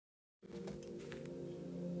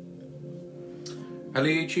Hello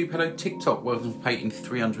YouTube, hello TikTok, welcome to painting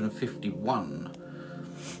 351.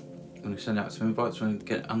 I'm going to send out some invites when we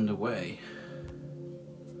get underway.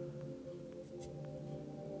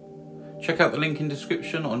 Check out the link in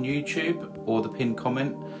description on YouTube or the pinned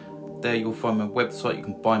comment. There you'll find my website, you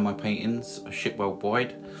can buy my paintings, I ship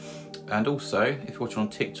worldwide. And also, if you're watching on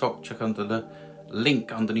TikTok, check under the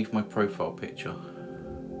link underneath my profile picture.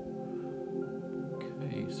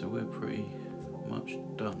 Okay, so we're pretty much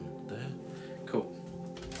done there. Cool.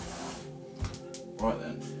 Right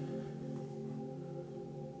then.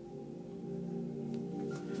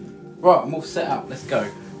 Right, I'm all set up, let's go.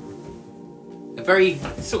 A very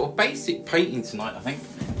sort of basic painting tonight, I think.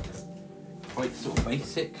 Quite sort of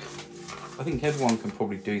basic. I think everyone can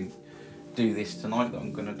probably do this tonight that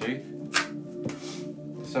I'm going to do.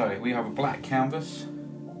 So, we have a black canvas.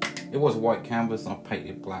 It was a white canvas and I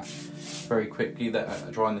painted black very quickly,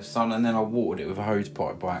 that dry in the sun, and then I watered it with a hose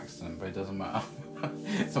pipe by accident, but it doesn't matter.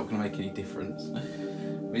 It's not going to make any difference.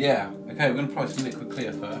 But yeah, okay, we're going to apply some liquid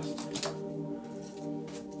clear first.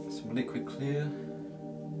 Some liquid clear.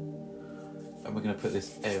 And we're going to put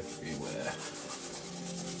this everywhere.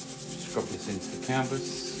 Scrub this into the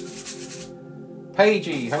canvas.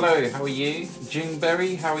 Paigey, hello, how are you?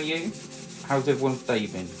 Juneberry, how are you? How's everyone's day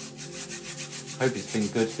been? Hope it's been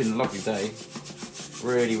good, it's been a lovely day.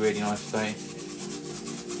 Really, really nice day.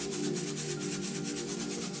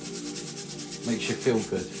 Makes you feel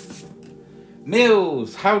good.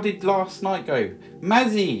 Mills, how did last night go?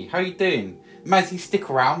 Mazzy, how you doing? Mazzy, stick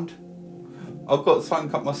around. I've got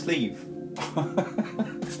something up my sleeve.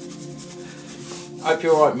 Hope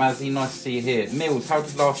you're alright, Mazzy. Nice to see you here. Mills, how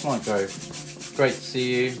did last night go? Great to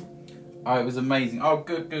see you. Oh, it was amazing. Oh,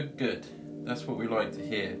 good, good, good. That's what we like to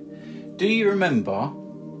hear. Do you remember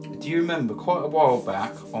quite a while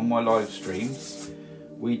back on my live streams,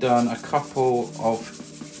 we done a couple of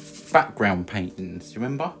background paintings? Do you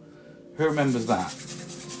remember? Who remembers that?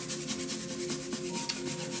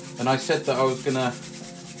 And I said that I was gonna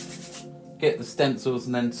get the stencils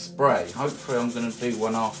and then spray. Hopefully I'm going to do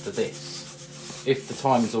one after this. If the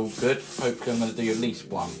time's all good, hopefully I'm going to do at least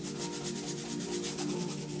one.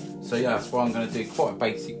 So yeah, that's why I'm going to do quite a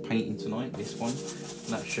basic painting tonight, this one.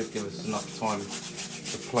 And that should give us enough time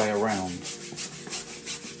to play around.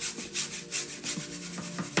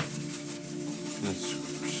 Let's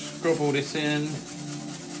scrub all this in.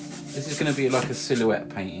 This is going to be like a silhouette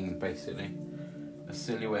painting, basically. A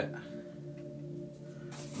silhouette.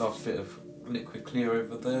 Last bit of liquid clear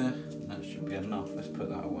over there. That should be enough. Let's put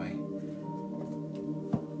that away.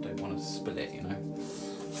 Don't want to spill it, you know.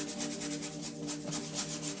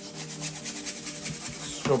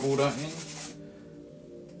 Scrub all that in.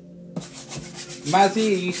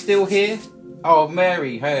 Mazzy, are you still here? Oh,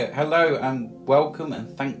 Mary, hey, hello and welcome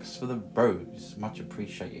and thanks for the rose. Much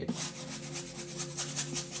appreciated.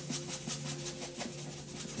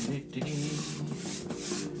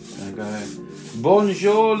 Gonna go.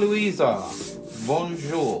 Bonjour, Louisa.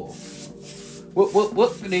 Bonjour.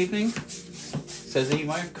 What? Good evening. Says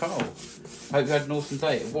Emo. Carl. Hope you had an awesome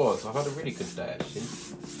day. It was. I had a really good day, actually.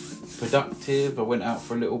 Productive. I went out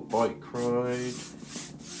for a little bike ride.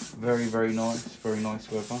 Very, very nice. Very nice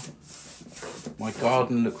weather. My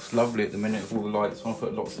garden looks lovely at the minute with all the lights on. I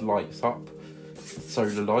put lots of lights up.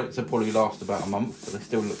 Solar lights. They'll probably last about a month, but they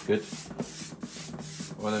still look good.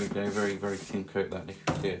 Well, there we go. Very, very thin coat that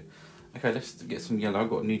liquid clear. Okay, let's get some yellow. I've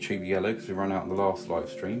got a new tube of yellow because we ran out in the last live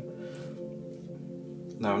stream.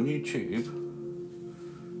 Now, a new tube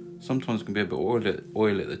sometimes can be a bit oil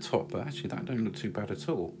at the top, but actually that don't look too bad at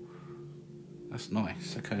all. That's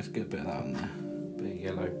nice. Okay, let's get a bit of that on there. A bit of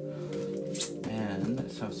yellow. And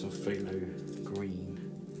let's have some phthalo green.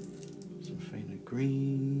 Some phthalo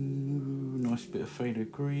green. Nice bit of phthalo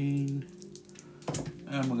green.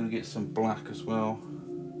 And we're going to get some black as well.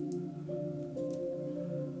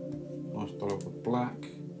 Nice dollop of black.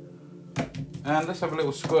 And let's have a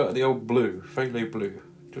little squirt of the old blue, phthalo blue,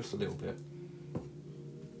 just a little bit.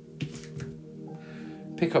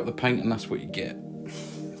 Pick up the paint and that's what you get.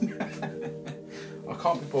 I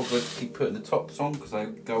can't be bothered to keep putting the tops on because they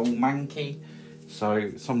go all manky.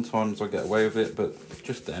 So sometimes I get away with it, but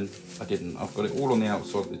just then I didn't. I've got it all on the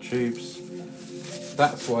outside of the tubes.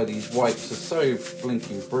 That's why these whites are so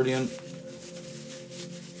blinking brilliant.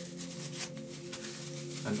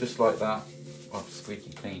 And just like that, oh,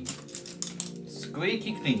 squeaky clean.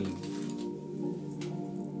 Squeaky clean.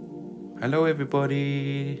 Hello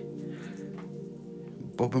everybody.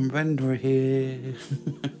 Bob and Brenda are here.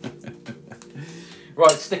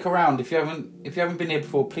 Right, stick around. If you haven't been here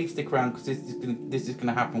before, please stick around because this is going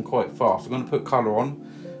to happen quite fast. I'm going to put colour on.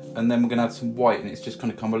 and then we're going to add some white and it's just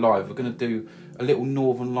going to come alive. We're going to do a little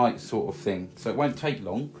Northern Lights sort of thing, so it won't take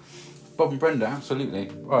long. Bob and Brenda, absolutely.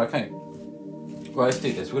 Right, okay. Right, let's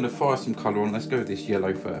do this. We're going to fire some colour on. Let's go with this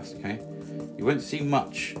yellow first, okay? You won't see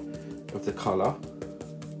much of the colour.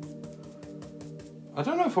 I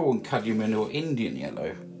don't know if I want cadmium or Indian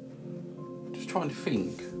yellow. Just trying to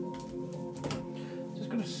think. Just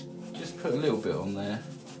going to just put a little bit on there.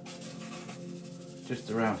 Just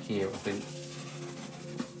around here, I think.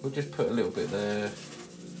 We'll just put a little bit there,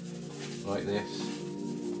 like this.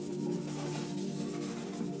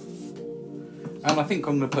 And I think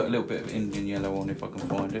I'm going to put a little bit of Indian yellow on if I can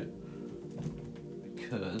find it.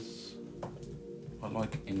 Because I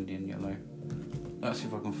like Indian yellow. Let's see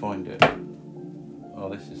if I can find it. Oh,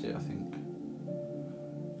 this is it, I think.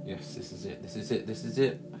 Yes, this is it, this is it, this is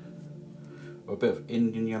it. A bit of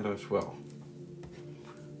Indian yellow as well.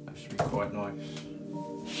 That should be quite nice.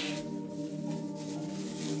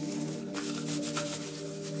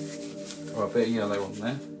 Right, a bit of yellow on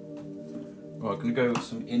there. Right, I'm going to go with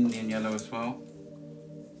some Indian yellow as well.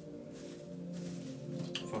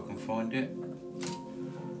 If I can find it.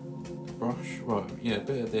 Brush, right, yeah, a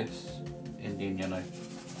bit of this Indian yellow.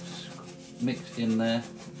 Mixed in there.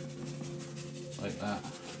 Like that.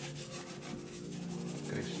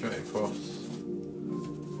 Go straight across.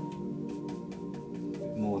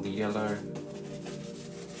 More of the yellow.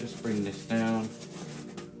 Just bring this down.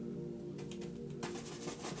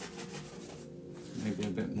 Maybe a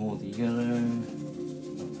bit more of the yellow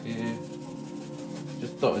up here.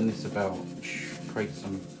 Just dotting this about, create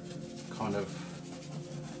some kind of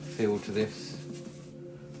feel to this.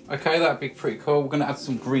 Okay, that'd be pretty cool. We're going to add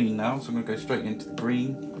some green now, so I'm going to go straight into the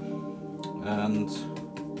green. And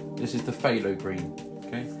this is the phthalo green.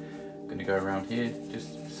 Okay, I'm going to go around here,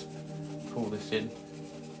 just pull this in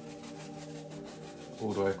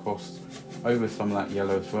all the way across, over some of that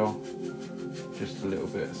yellow as well. Just a little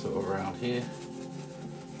bit sort of around here.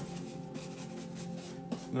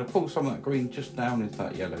 I'm going to pull some of that green just down into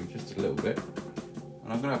that yellow, just a little bit.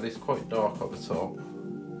 And I'm going to have this quite dark up the top.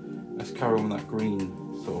 Let's carry on with that green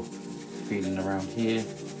sort of feeling around here.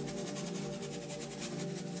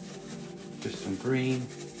 Just some green.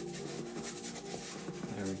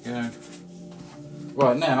 There we go.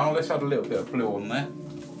 Right, now let's add a little bit of blue on there.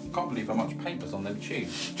 Can't believe how much paint was on them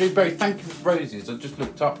tubes. Judeberry, thank you for roses. I just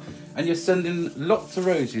looked up and you're sending lots of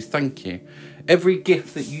roses, thank you. Every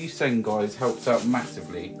gift that you send, guys, helps out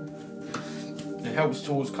massively. It helps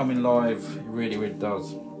towards coming live, it really, really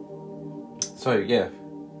does. So yeah,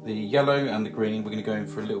 the yellow and the green, we're going to go in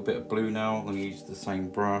for a little bit of blue now. I'm going to use the same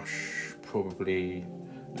brush, probably,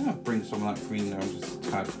 bring some of that green there and just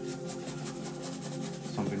a tad.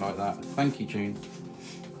 Something like that. Thank you, June.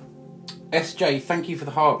 SJ, thank you for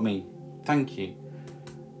the heart me. Thank you.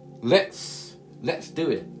 Let's do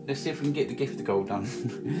it. Let's see if we can get the gift goal done.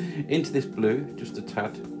 Into this blue, just a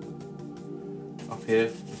tad. Up here,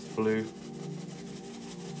 this blue.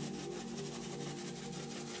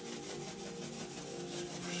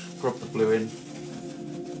 Scrub the blue in.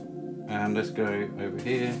 And let's go over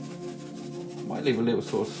here. Might leave a little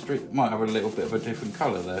sort of streak, might have a little bit of a different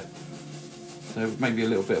colour there. So maybe a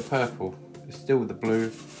little bit of purple. It's still with the blue.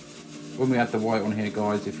 When we add the white on here,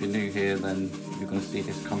 guys, if you're new here, then you're going to see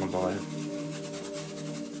this come alive.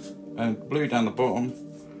 And blue down the bottom.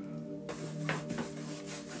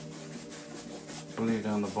 Blue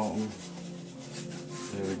down the bottom.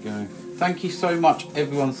 There we go. Thank you so much,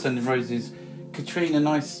 everyone sending roses. Katrina,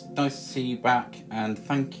 nice to see you back, and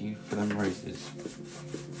thank you for them roses.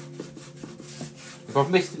 If I've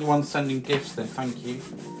missed anyone sending gifts, then thank you.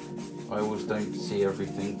 I always don't see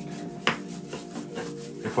everything.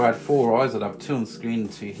 If I had 4 eyes, I'd have 2 on the screen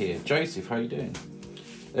and 2 here. Joseph, how you doing?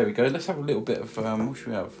 There we go. Let's have a little bit of, what should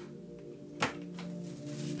we have?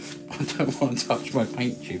 I don't want to touch my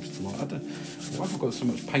paint tubes tonight. Why have I got so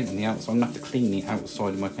much paint on the outside? I'm going to have to clean the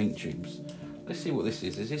outside of my paint tubes. Let's see what this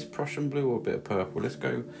is. Is this Prussian blue or a bit of purple? Let's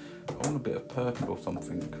go, I want a bit of purple or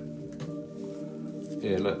something.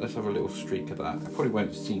 Yeah, let's have a little streak of that. I probably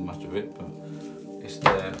won't see much of it, but it's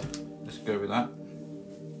there. Let's go with that.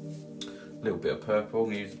 A little bit of purple. I'm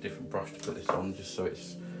going to use a different brush to put this on just so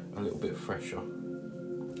it's a little bit fresher. A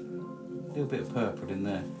little bit of purple in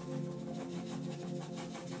there.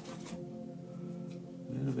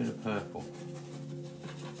 A little bit of purple.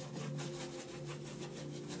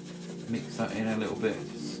 Mix that in a little bit,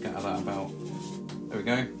 scatter that about. There we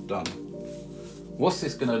go, done. What's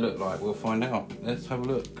this going to look like? We'll find out. Let's have a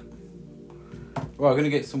look. Right, I'm going to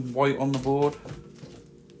get some white on the board.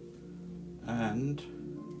 And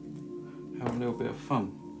have a little bit of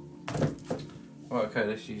fun. Right, okay,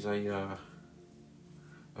 let's use a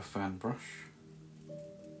fan brush.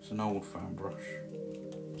 It's an old found brush.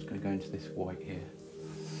 I'm just going to go into this white here.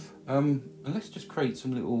 And let's just create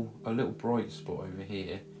some a little bright spot over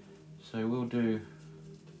here. So we'll do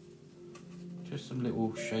just some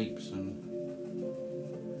little shapes and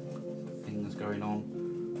things going on.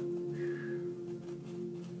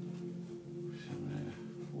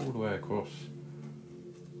 All the way across.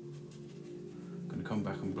 I'm going to come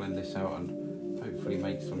back and blend this out and hopefully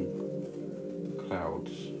make some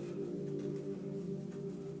clouds.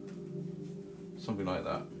 Something like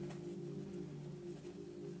that.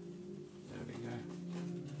 There we go.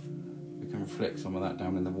 We can reflect some of that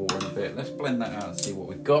down in the water in a bit. Let's blend that out and see what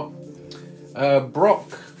we've got.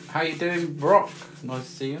 Brock, how you doing, Brock? Nice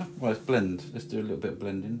to see you. Well, let's blend. Let's do a little bit of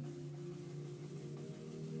blending.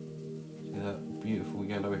 See that beautiful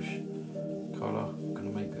yellowish colour? I'm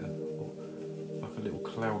going to make like a little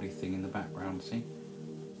cloudy thing in the background, see?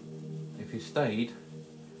 If you stayed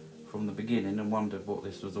from the beginning and wondered what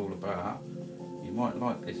this was all about, you might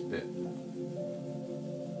like this bit. I'm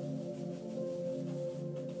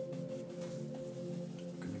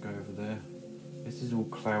going to go over there. This is all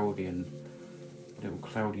cloudy and little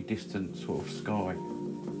cloudy distant sort of sky.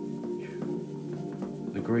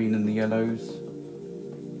 The green and the yellows.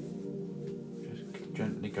 Just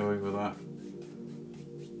gently go over that.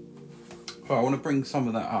 Oh, I want to bring some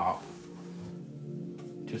of that up.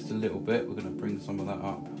 Just a little bit. We're going to bring some of that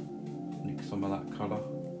up. Nick some of that colour.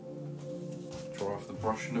 Dry off the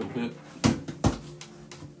brush a little bit.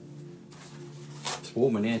 It's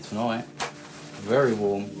warm in here tonight. Very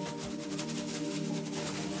warm.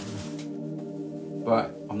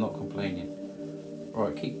 But I'm not complaining.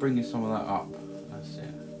 Right, keep bringing some of that up. That's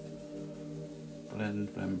it.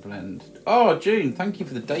 Blend, blend, blend. Oh, June, thank you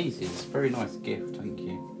for the daisies. Very nice gift, thank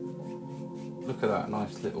you. Look at that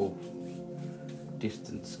nice little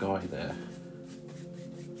distant sky there.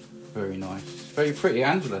 Very nice. Very pretty,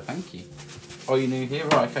 Angela, thank you. Are you new here?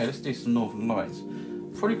 Right, okay, let's do some Northern Lights.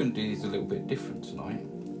 I'm probably going to do these a little bit different tonight.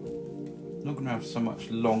 I'm not going to have so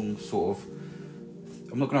much long sort of...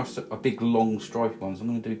 I'm not going to have a big long stripy ones. I'm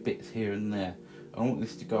going to do bits here and there. I don't want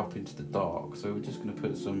this to go up into the dark, so we're just going to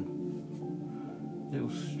put some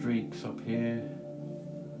little streaks up here.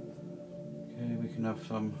 Okay, we can have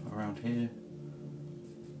some around here.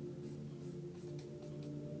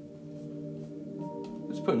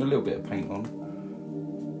 Just putting a little bit of paint on.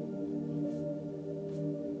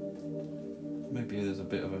 Maybe there's a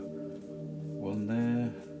bit of a one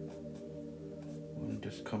there. One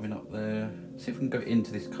just coming up there. See if we can go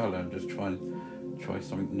into this colour and just try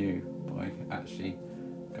something new by actually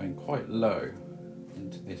going quite low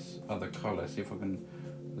into this other colour. See if I can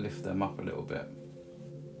lift them up a little bit.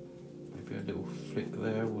 Maybe a little flick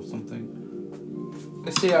there or something.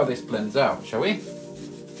 Let's see how this blends out, shall we?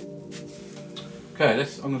 Okay,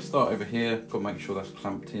 I'm going to start over here. Got to make sure that's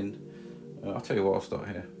clamped in. I'll tell you what, I'll start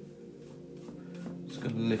here. Just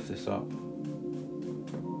going to lift this up.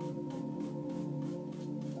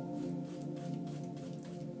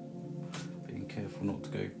 Being careful not to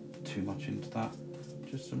go too much into that.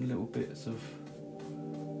 Just some little bits of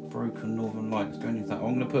broken Northern Lights going into that.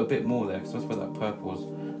 I'm going to put a bit more there because that's where that purple was.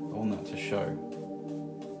 I want that to show.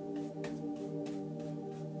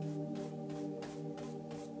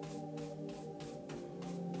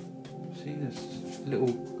 See this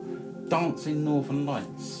little dancing Northern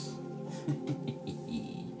Lights.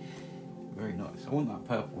 Very nice. I want that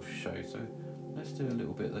purple to show, so let's do a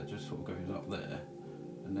little bit that just sort of goes up there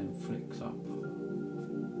and then flicks up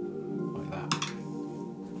like that.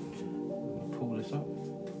 Pull this up.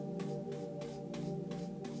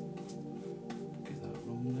 Get that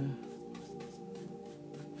along there.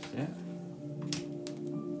 That's it.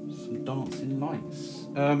 Some dancing lights.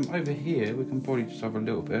 Over here we can probably just have a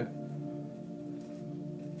little bit.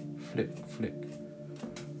 Flick, flick.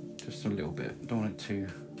 Just a little bit. Don't want it too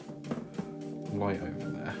light over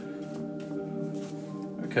there.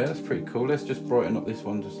 Okay, that's pretty cool. Let's just brighten up this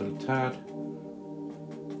one just a little tad.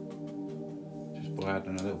 Just by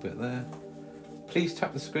adding a little bit there. Please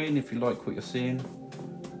tap the screen if you like what you're seeing.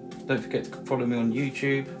 Don't forget to follow me on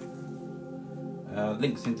YouTube.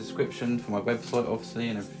 Links in the description for my website, obviously,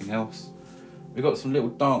 and everything else. We've got some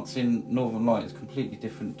little dancing Northern Lights, completely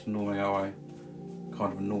different to normally how I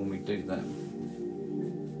kind of normally do them.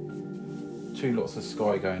 Lots of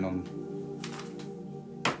sky going on.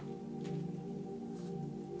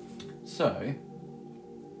 So,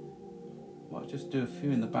 might just do a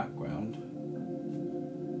few in the background.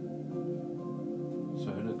 So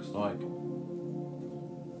it looks like,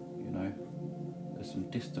 you know, there's some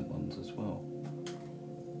distant ones as well.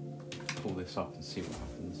 Pull this up and see what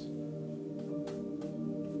happens.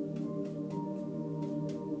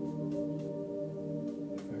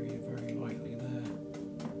 Very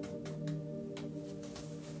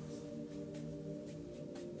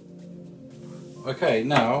Okay,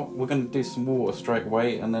 now we're going to do some water straight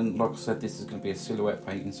away, and then like I said, this is going to be a silhouette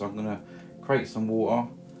painting, so I'm going to create some water,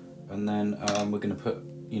 and then we're going to put,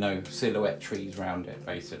 you know, silhouette trees around it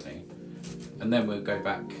basically, and then we'll go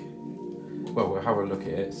back, well, we'll have a look at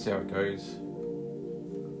it, see how it goes.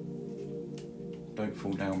 Don't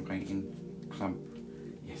fall down painting, clamp,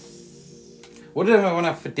 yes. What do I want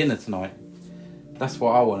to have for dinner tonight? That's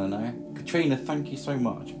what I want to know. Katrina, thank you so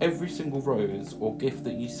much. Every single rose or gift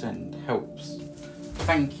that you send helps.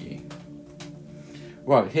 Thank you.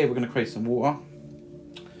 Right, here we're going to create some water.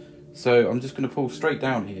 So I'm just going to pull straight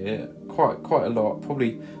down here, quite a lot,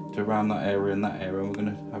 probably to around that area and that area. And we're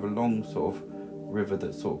going to have a long sort of river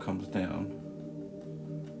that sort of comes down.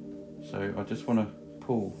 So I just want to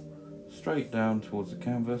pull straight down towards the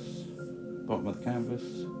canvas, bottom of the canvas.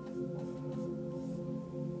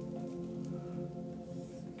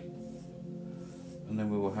 And then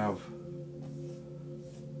we will have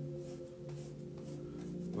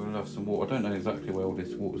some water. I don't know exactly where all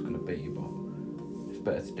this water's going to be, but it's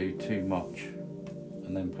better to do too much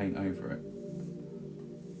and then paint over it.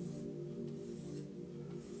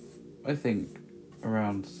 I think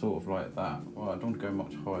around sort of like that. Well, I don't want to go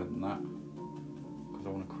much higher than that because I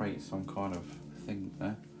want to create some kind of thing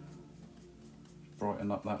there.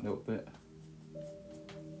 Brighten up that little bit.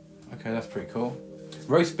 Okay, that's pretty cool.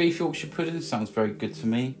 Roast beef Yorkshire pudding sounds very good to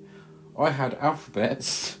me. I had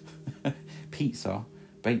alphabets, pizza,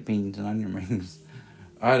 baked beans and onion rings.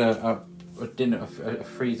 I had a dinner, a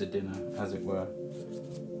freezer dinner, as it were.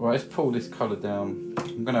 Right, let's pull this colour down.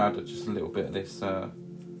 I'm going to add just a little bit of this,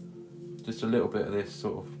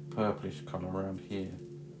 sort of purplish colour around here.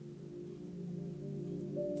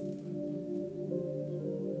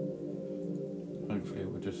 Hopefully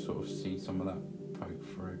we'll just sort of see some of that poke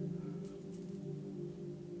through.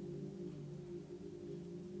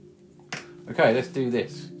 Okay, let's do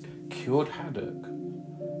this. Cured haddock,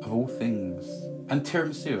 of all things. And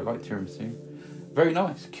tiramisu, I like tiramisu. Very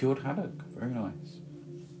nice, cured haddock, very nice.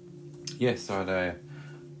 Yes, I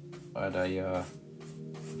had a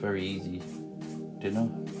very easy dinner.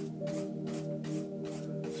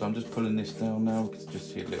 So I'm just pulling this down now. We can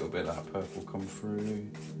just see a little bit of that purple come through.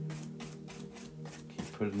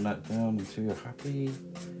 Keep putting that down until you're happy.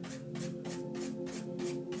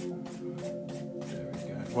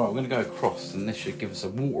 Right, we're going to go across and this should give us a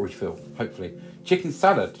watery feel, hopefully. Chicken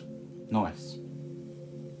salad, nice.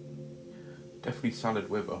 Definitely salad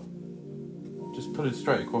with her. Just put it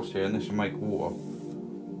straight across here and this will make water.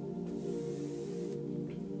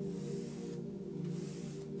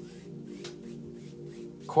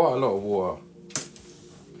 Quite a lot of water.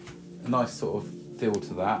 A nice sort of feel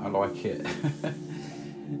to that, I like it.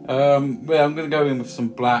 Well, I'm going to go in with some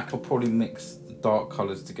black. I'll probably mix dark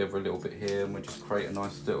colours together a little bit here and we'll just create a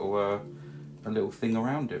nice little a little thing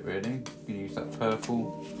around it really. You can use that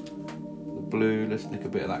purple, the blue, let's nick a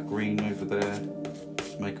bit of that green over there.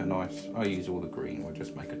 Just make a nice, I use all the green, we'll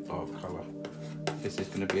just make a dark colour. This is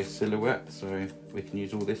going to be a silhouette, so we can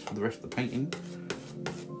use all this for the rest of the painting.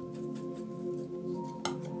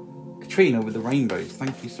 Katrina with the rainbows,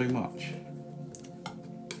 thank you so much.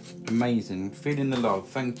 Amazing, feeling the love,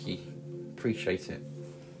 thank you, appreciate it.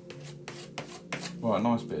 Right,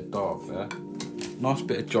 nice bit of dark there. Nice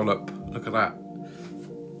bit of jollop. Look at that.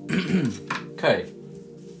 Okay.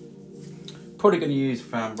 Probably going to use a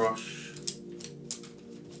fan brush.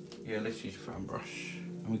 Yeah, let's use a fan brush.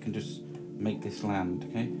 And we can just make this land,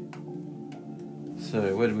 okay?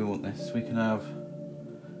 So, where do we want this? We can have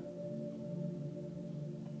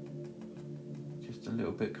just a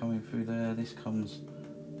little bit coming through there. This comes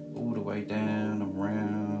all the way down and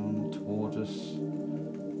round towards us.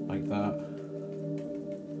 Like that.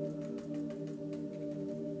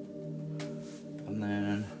 And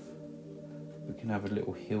then we can have a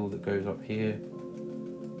little hill that goes up here.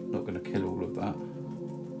 Not going to kill all of that.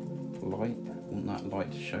 Light, want that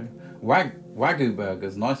light to show. Wagyu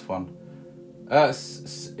burgers, nice one.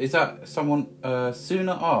 Is that someone?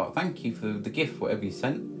 Sooner Art, thank you for the gift, whatever you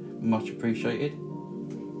sent. Much appreciated.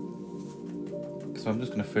 So I'm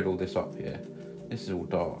just going to fill all this up here. This is all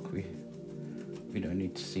dark. We don't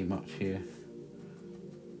need to see much here.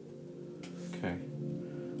 Okay.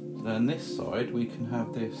 Then this side we can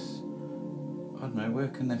have this, I don't know, where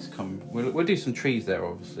can this come? We'll do some trees there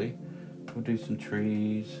obviously. We'll do some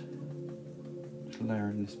trees. Just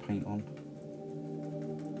layering this paint on.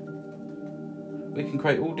 We can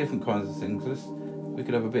create all different kinds of things. We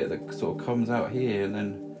could have a bit that sort of comes out here and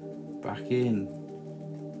then back in.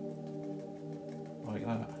 Like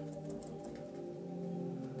that.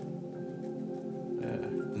 There.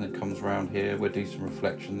 And it comes around here. We'll do some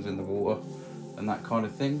reflections in the water and that kind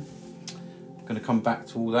of thing. I'm going to come back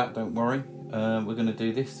to all that, don't worry. we're going to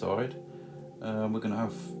do this side. We could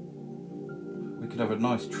have a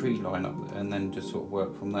nice tree line up there and then just sort of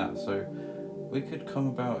work from that. So we could come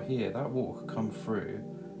about here, that water could come through,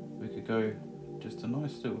 we could go just a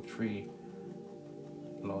nice little tree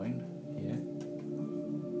line here.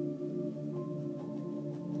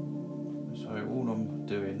 So all I'm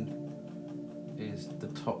doing is the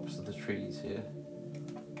tops of the trees here,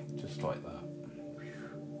 just like that.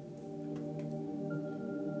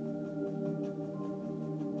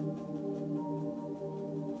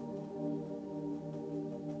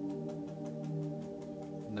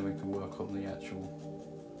 And then we can work on the actual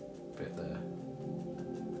bit there.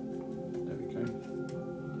 There we go.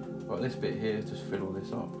 Right, this bit here, just fill all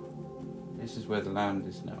this up. This is where the land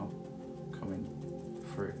is now coming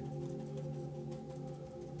through.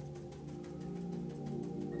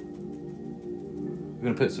 We're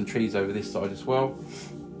going to put some trees over this side as well.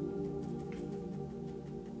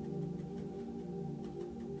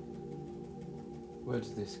 Where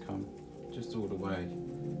does this come? Just all the way,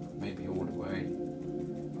 maybe all the way.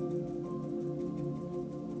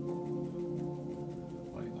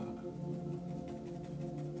 Like that.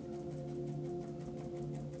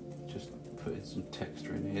 Just putting some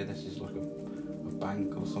texture in here. This is like a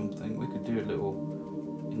bank or something. We could do a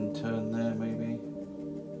little intern there maybe.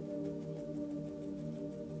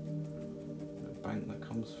 Bank that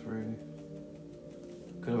comes through.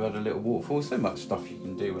 Could have had a little waterfall. So much stuff you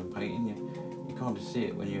can do when painting. You can't just see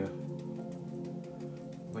it when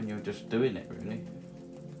you're just doing it, really.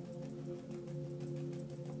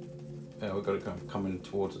 Yeah, we've got to go coming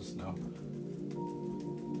towards us now.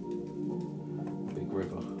 Big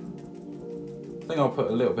river. I think I'll put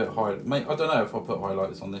a little bit high. I don't know if I'll put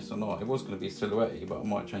highlights on this or not. It was going to be silhouette-y, but I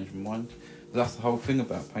might change my mind. That's the whole thing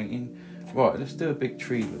about painting. Right, let's do a big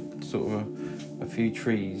tree, sort of a few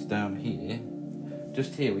trees down here.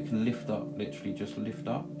 Just here we can lift up, literally just lift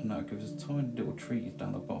up, and that gives us tiny little trees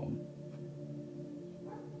down the bottom.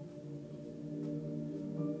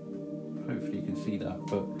 Hopefully you can see that,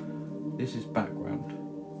 but this is background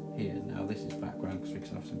here. Now this is background because we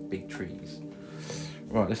can have some big trees.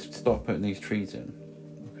 Right, let's start putting these trees in.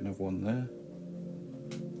 We can have one there.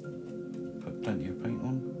 Put plenty of paint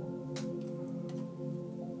on.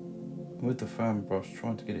 With the fan brush,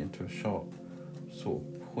 trying to get it into a sharp sort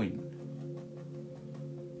of point.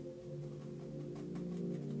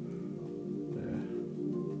 There.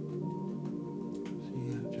 See,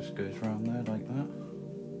 that just goes around there like that.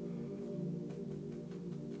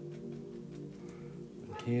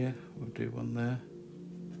 And here, we'll do one there.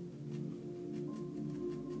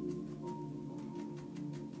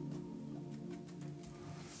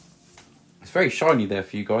 It's very shiny there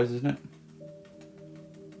for you guys, isn't it?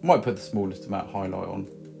 Might put the smallest amount of highlight on,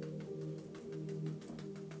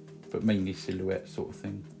 but mainly silhouette sort of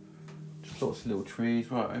thing. Just lots of little trees.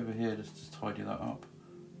 Right over here, just tidy that up.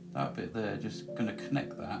 That bit there, just gonna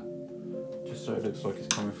connect that, just so it looks like it's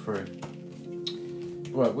coming through.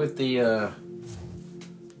 Right, with the, I'm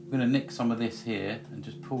gonna nick some of this here and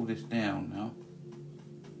just pull this down now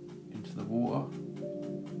into the water.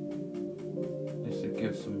 This will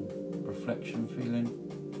give some reflection feeling.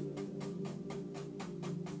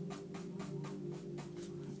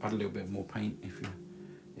 Add a little bit more paint if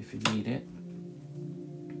you need it.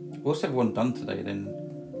 What's everyone done today then?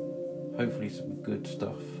 Hopefully some good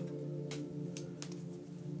stuff.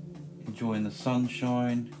 Enjoying the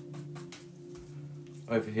sunshine.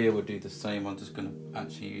 Over here we'll do the same. I'm just going to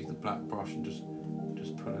actually use the black brush and just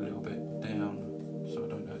put a little bit down so I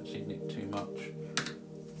don't actually nick too much.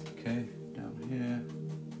 Okay, down here.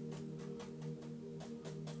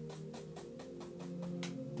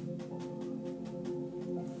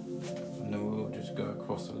 Go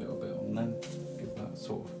across a little bit on them, give that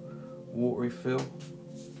sort of watery feel.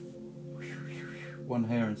 One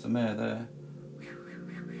hair and some air there.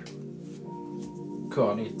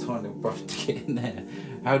 God, I need a tiny little brush to get in there.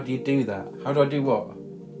 How do you do that? How do I do what?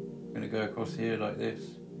 I'm going to go across here like this.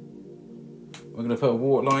 We're going to put a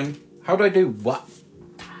water line. How do I do what?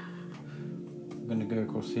 I'm going to go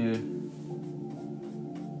across here.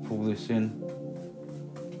 Pull this in.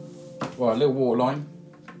 Right, a little water line.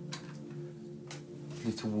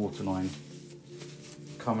 Little water line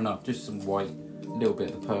coming up, just some white, a little bit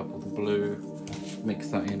of the purple, the blue, mix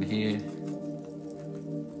that in here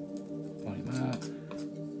like that.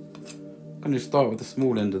 I'm going to start with the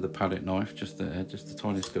small end of the palette knife, just there, just the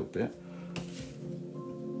tiniest little bit.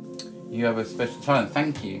 You have a special talent.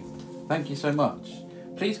 Thank you so much.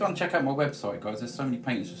 Please go and check out my website, guys. There's so many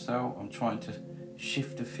paintings for sale. I'm trying to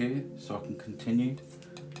shift a few so I can continue.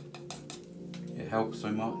 It helps so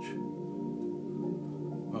much.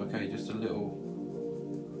 Okay, just a little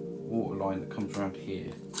water line that comes around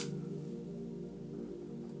here.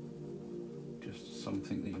 Just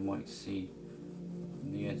something that you might see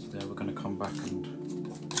on the edge there. We're going to come back and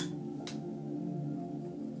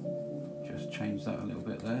just change that a little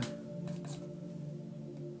bit there.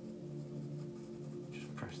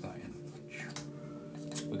 Just press that in.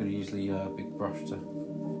 We're going to use the big brush to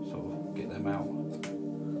sort of get them out,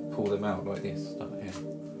 pull them out like this, down here.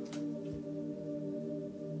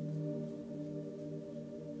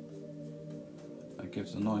 That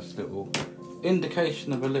gives a nice little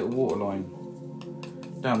indication of a little water line.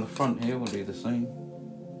 Down the front here we'll do the same.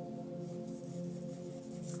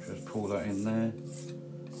 Just pull that in there,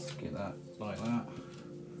 get that like that.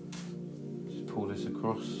 Just pull this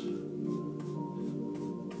across.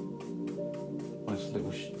 Nice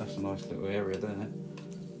little, that's a nice little area there.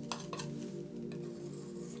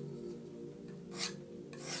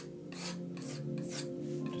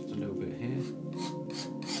 Just a little bit here.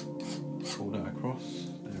 Pull that across.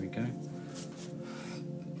 There we go.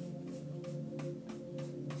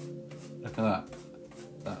 Look at that.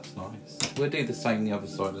 That's nice. We'll do the same the other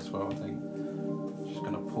side as well, I think. Just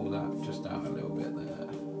going to pull that just out a little bit there.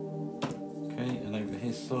 Okay, and over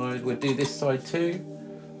his side, we'll do this side too.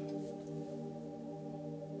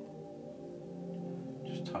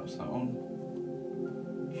 Just touch that on.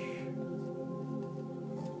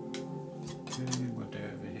 Okay, we'll do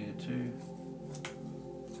over here too.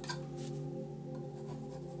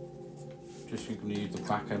 Just you can use the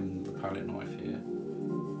back end of the palette knife here.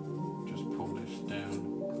 Just pull this down,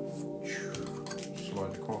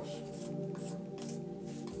 slide across.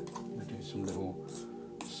 We'll do some little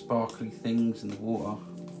sparkly things in the water.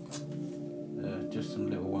 Just some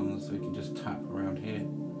little ones we can just tap around here.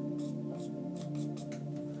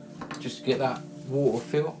 Just to get that water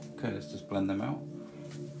feel. Okay, let's just blend them out.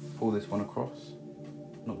 Pull this one across,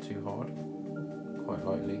 not too hard, quite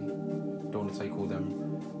lightly. Don't want to take all them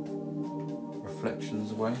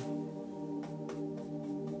reflections away.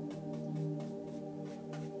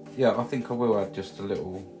 Yeah, I think I will add just a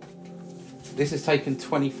little. This has taken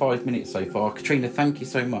 25 minutes so far. Katrina, thank you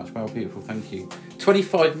so much. Wow, beautiful, thank you.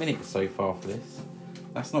 25 minutes so far for this.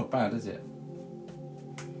 That's not bad, is it?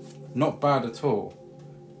 Not bad at all.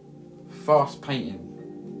 Fast painting.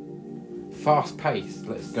 Fast paced,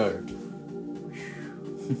 let's go.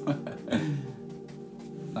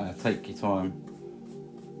 Nah, take your time.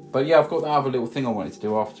 But yeah, I've got that other little thing I wanted to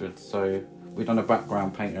do afterwards. So we've done a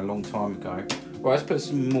background painting a long time ago. Right, let's put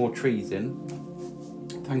some more trees in.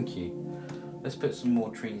 Thank you. Let's put some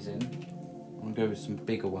more trees in. I'm gonna go with some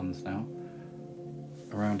bigger ones now.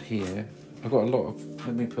 Around here, I've got a lot of,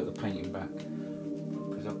 let me put the painting back,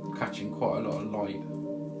 because I'm catching quite a lot of light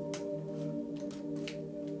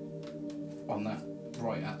on that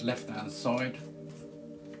left hand side.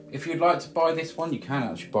 If you'd like to buy this one, you can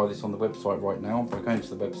actually buy this on the website right now by going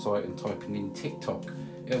to the website and typing in TikTok.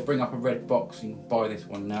 It'll bring up a red box and you can buy this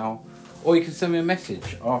one now. Or you can send me a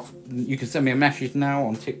message. You can send me a message now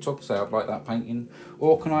on TikTok, say I'd like that painting.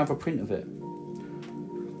 Or can I have a print of it?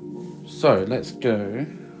 So let's go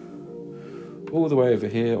all the way over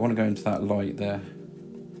here. I want to go into that light there.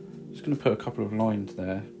 Just going to put a couple of lines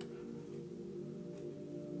there.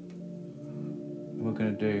 We're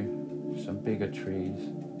going to do some bigger trees.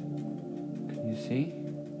 Can you see?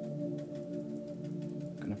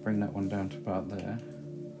 I'm going to bring that one down to about there.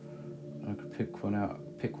 I could pick one out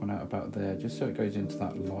about there, just so it goes into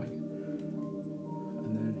that light.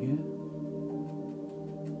 And then here.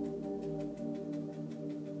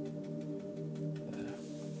 There.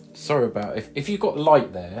 Sorry about if you've got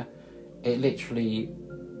light there, it literally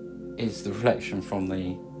is the reflection from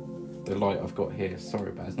the light I've got here. Sorry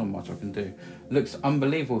about it, there's not much I can do. Looks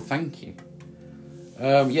unbelievable, thank you.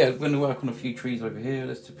 Yeah, we're going to work on a few trees over here.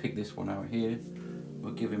 Let's just pick this one out here.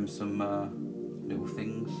 We'll give him some little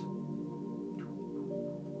things.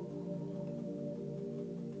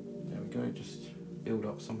 There we go, just build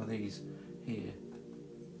up some of these here.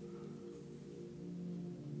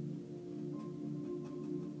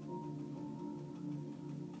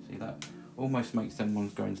 See, that almost makes them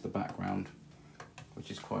ones go into the background, which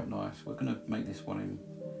is quite nice. We're going to make this one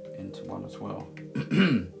into one as well.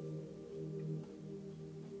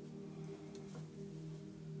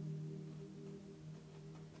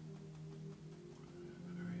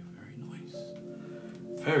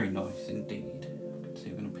 Very nice indeed. You can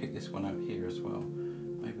see we're going to pick this one out here as well.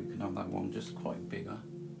 Maybe we can have that one just quite bigger.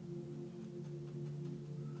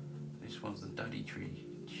 This one's the daddy tree.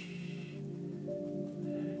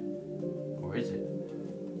 Or is it?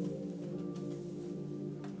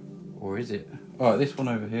 Or is it? Alright, this one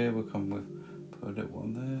over here we'll come with, put a little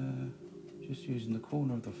one there. Just using the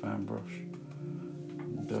corner of the fan brush.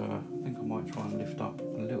 And And I think I might try and lift up a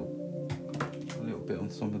little bit on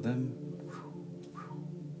some of them.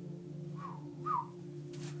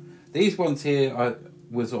 These ones here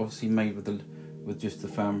was obviously made with just the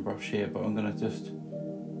fan brush here, but I'm gonna just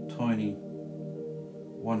tiny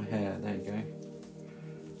one hair. There you go.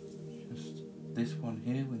 Just this one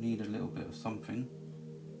here. We need a little bit of something,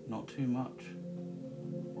 not too much.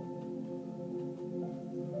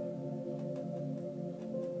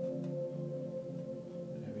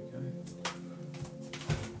 There we go.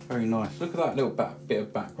 Very nice. Look at that little bit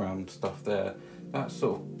of background stuff there. That's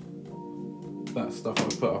sort of that stuff I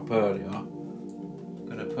put up earlier. I'm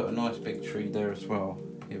going to put a nice big tree there as well.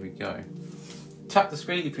 Here we go. Tap the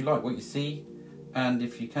screen if you like what you see, and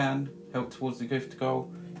if you can, help towards the gift goal.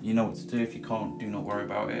 You know what to do. If you can't, do not worry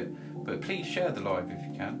about it. But please share the live if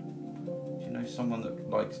you can. If you know someone that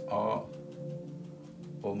likes art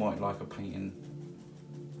or might like a painting.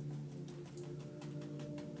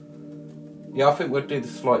 Yeah, I think we'll do the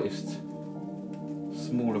slightest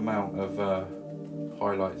small amount of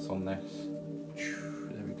highlights on this.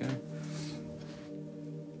 There we go.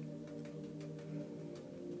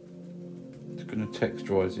 Just going to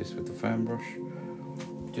texturize this with the fan brush.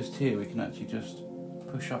 Just here we can actually just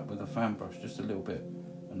push up with the fan brush just a little bit,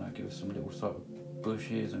 and that gives some little sort of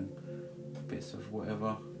bushes and bits of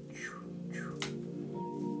whatever.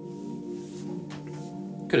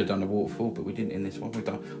 Could have done a waterfall, but we didn't in this one.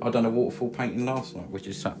 I've done a waterfall painting last night, which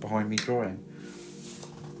is sat behind me drying.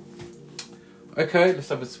 Okay, let's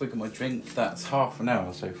have a swig of my drink. That's half an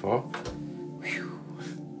hour so far. Whew.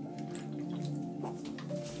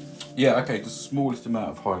 Yeah, okay, the smallest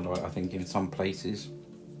amount of highlight I think in some places.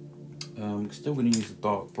 Still going to use a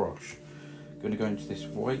dark brush. Going to go into this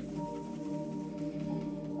white.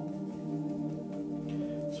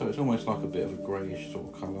 So it's almost like a bit of a greyish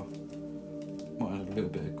sort of colour. Might add a little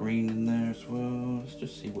bit of green in there as well. Let's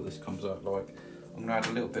just see what this comes out like. I'm going to add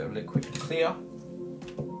a little bit of liquid clear.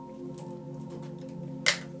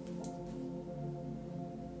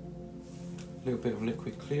 A little bit of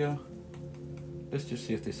liquid clear. Let's just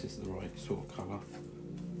see if this is the right sort of colour.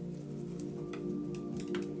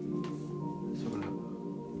 Let's have a look.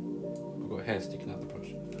 I've got hair sticking out the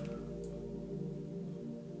brush.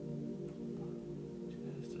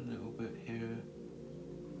 Just a little bit here,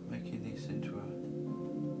 making this into a...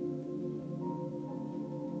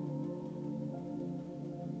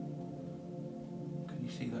 Can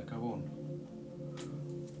you see that go on?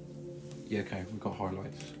 Yeah, okay, we got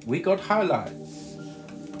highlights. We got highlights.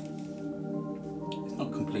 It's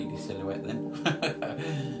not completely silhouette then.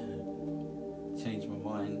 Changed my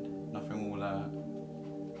mind. Nothing all that.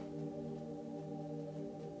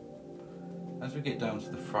 As we get down to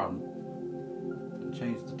the front, and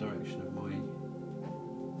change the direction of my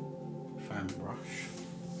fan brush,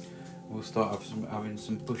 we'll start having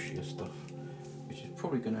some bushier stuff, which is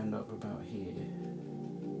probably going to end up about here.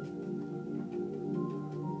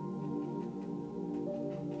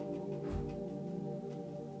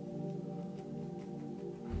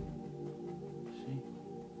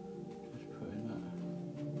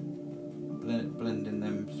 Blending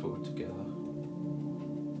them sort of together.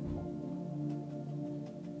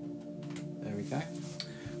 There we go.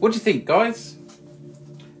 What do you think, guys?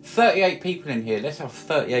 38 people in here. Let's have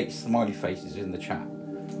 38 smiley faces in the chat.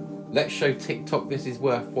 Let's show TikTok this is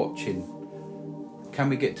worth watching. Can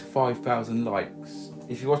we get to 5,000 likes?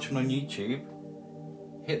 If you're watching on YouTube,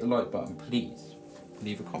 hit the like button, please.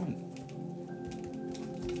 Leave a comment.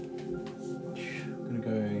 I'm gonna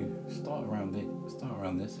go start around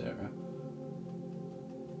this area.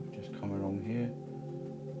 Come along here.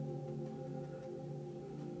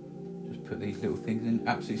 Just put these little things in.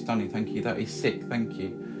 Absolutely stunning, thank you. That is sick, thank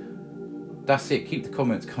you. That's it, keep the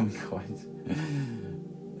comments coming, guys.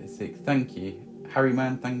 It's sick, thank you. Harry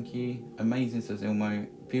Man, thank you. Amazing, says Ilmo.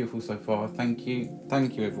 Beautiful so far, thank you.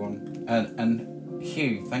 Thank you, everyone. And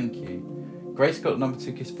Hugh, thank you. Grace got number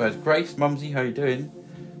 2 kiss birds. Grace, Mumsy, how you doing?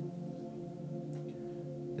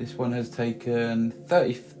 This one has taken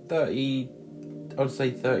 30 I'd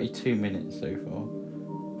say 32 minutes so far.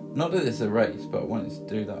 Not that it's a race, but I wanted to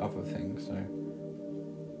do that other thing, so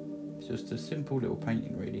it's just a simple little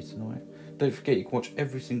painting really tonight. Don't forget you can watch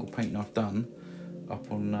every single painting I've done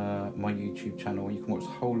up on my YouTube channel. You can watch the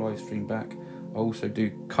whole live stream back. I also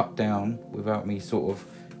do cut down without me sort of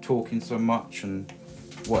talking so much and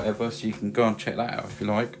whatever, so you can go and check that out if you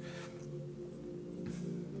like.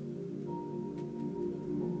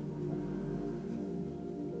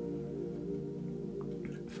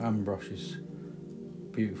 Fan brush is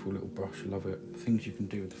beautiful little brush, I love it. Things you can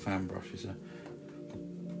do with the fan brush is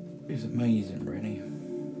amazing really.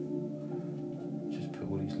 Just put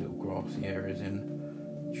all these little grassy areas in.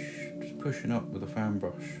 pushing up with a fan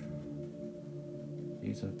brush.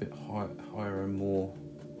 These are a bit higher and more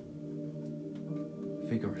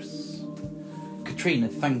vigorous. Katrina,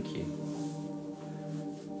 thank you.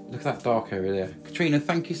 Look at that dark area there. Katrina,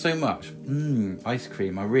 thank you so much. Ice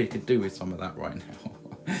cream. I really could do with some of that right now.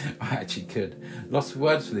 I actually could. Lots of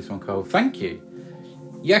words for this one, Cole. Thank you.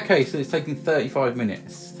 Yeah, okay, so it's taking 35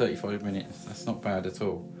 minutes. 35 minutes. That's not bad at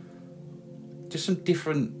all. Just some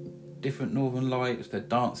different northern lights. They're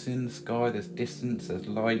dancing in the sky. There's distance. There's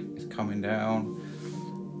light. It's coming down.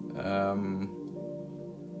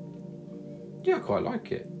 Yeah, I quite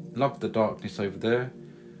like it. Love the darkness over there.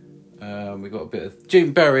 We got a bit of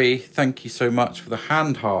June Berry. Thank you so much for the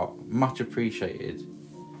hand heart. Much appreciated.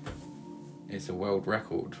 It's a world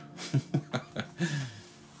record.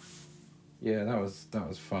 Yeah, that was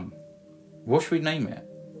fun. What should we name it?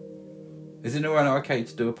 Is it okay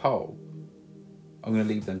to do a poll? I'm gonna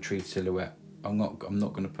leave them trees silhouette. I'm not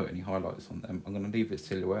gonna put any highlights on them. I'm gonna leave it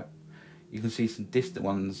silhouette. You can see some distant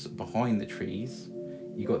ones behind the trees.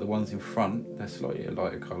 You got the ones in front. They're slightly a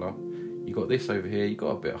lighter colour. You got this over here. You got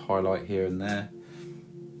a bit of highlight here and there.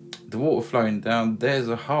 The water flowing down. There's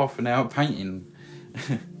a half an hour painting.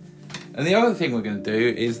 And the other thing we're going to do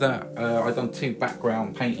is that I've done 2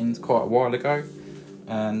 background paintings quite a while ago,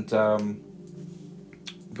 and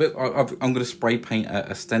but I'm going to spray paint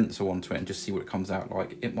a stencil onto it and just see what it comes out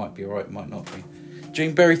like. It might be alright, it might not be.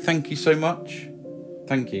 June Berry, thank you so much.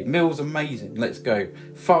 Thank you. Mill's amazing. Let's go.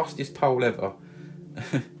 Fastest poll ever.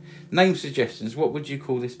 Name suggestions. What would you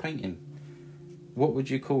call this painting? What would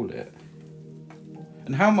you call it?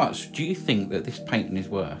 And how much do you think that this painting is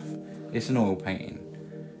worth? It's an oil painting.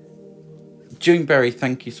 June Berry,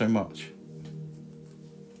 thank you so much.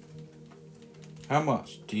 How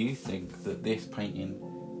much do you think that this painting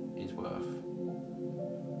is worth?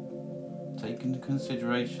 Take into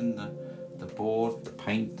consideration the board, the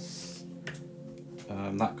paints,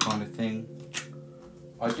 that kind of thing.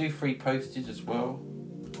 I do free postage as well.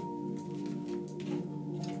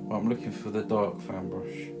 I'm looking for the dark fan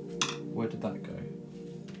brush. Where did that go?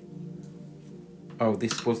 Oh,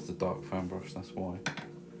 this was the dark fan brush, that's why.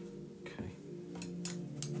 Okay.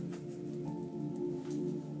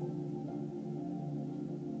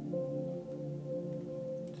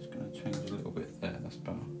 Just going to change a little bit there, that's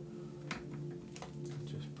better.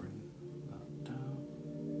 Just bring that down.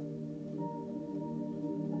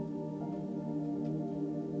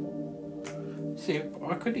 See,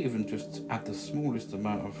 I could even just add the smallest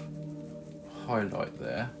amount of highlight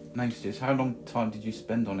there. Notice, how long time did you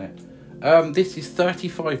spend on it? This is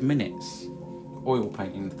 35 minutes oil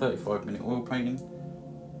painting, 35-minute oil painting.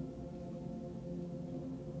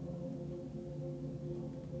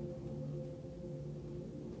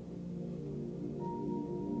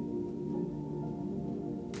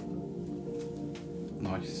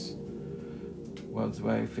 Nice. World's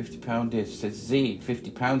away, £50 dish, says Z.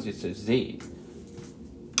 £50 it says Z.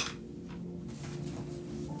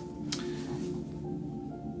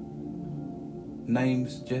 Name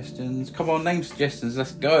suggestions. Come on, name suggestions.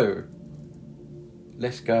 Let's go.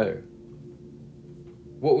 Let's go.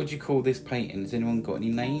 What would you call this painting? Has anyone got any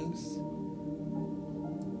names?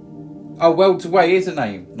 Oh, World's Away is a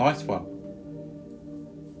name. Nice one.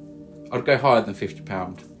 I'd go higher than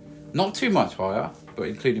 £50. Not too much higher, but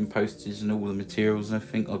including postage and all the materials and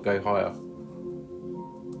everything, I'll go higher.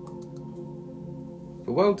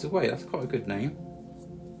 But World's Away, that's quite a good name.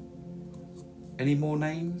 Any more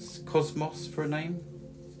names? Cosmos for a name?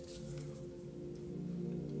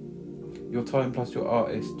 Your time plus your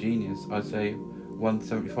artist genius, I say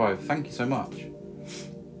 175. Thank you so much.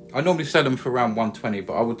 I normally sell them for around 120,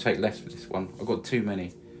 but I would take less for this one. I've got too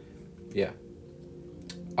many. Yeah.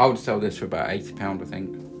 I would sell this for about £80, I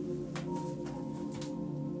think.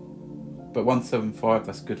 But 175,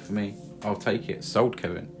 that's good for me. I'll take it. Sold,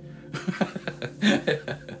 Kevin.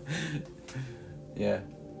 Yeah.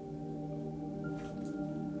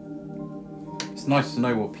 It's nice to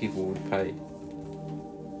know what people would pay.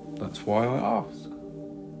 That's why I ask.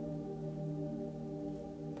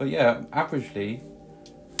 But yeah, averagely,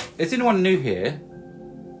 is anyone new here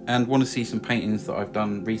and want to see some paintings that I've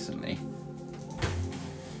done recently?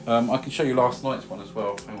 I can show you last night's one as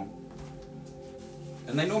well. Hang on.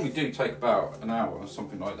 And they normally do take about an hour or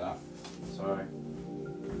something like that. So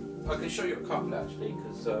I can show you a couple actually,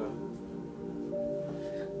 because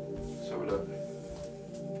let's have a look.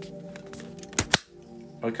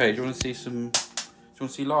 Okay, do you want to see some? Do you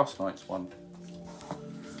want to see last night's one?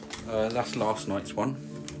 That's last night's one.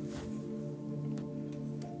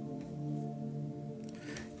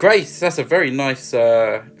 Grace, that's a very nice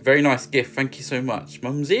gift. Thank you so much,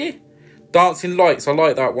 Mumsy. Dancing Lights, I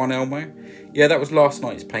like that one, Elmo. Yeah, that was last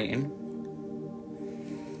night's painting.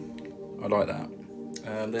 I like that.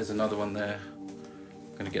 There's another one there.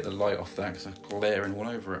 I'm going to get the light off that because it's glaring all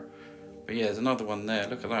over it. But yeah, there's another one there.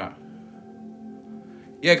 Look at that.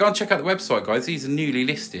 Yeah, go and check out the website, guys. These are newly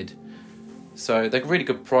listed. So they're really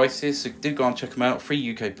good prices. So do go and check them out.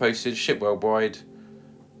 Free UK postage, ship worldwide.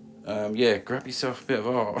 Yeah, grab yourself a bit of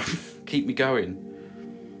art. Keep me going.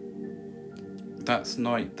 That's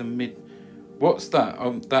night, the mid... What's that?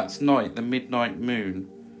 Oh, that's night, the midnight moon.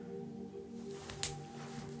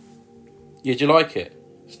 Yeah, do you like it?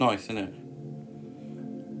 It's nice, isn't it?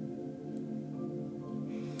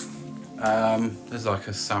 There's like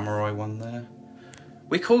a samurai one there.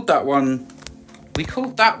 We called that one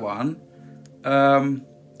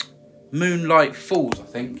Moonlight Falls, I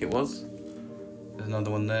think it was. There's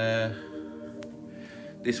another one there.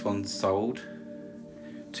 This one's sold.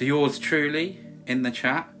 To yours truly, in the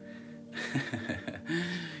chat.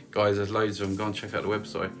 Guys, there's loads of them. Go and check out the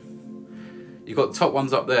website. You've got the top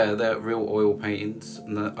ones up there. They're real oil paintings.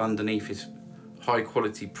 And underneath is high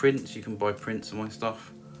quality prints. You can buy prints of my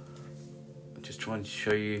stuff. I'm just trying to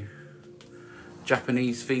show you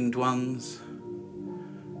Japanese themed ones.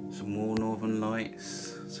 Some more northern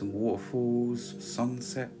lights. Some waterfalls.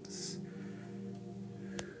 Sunsets.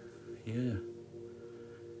 Yeah.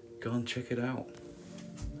 Go and check it out.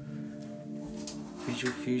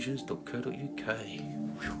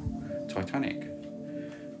 visualfusions.co.uk. Titanic.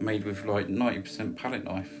 Made with like 90% palette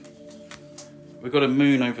knife. We've got a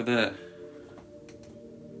moon over there.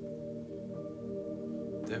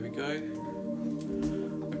 There we go.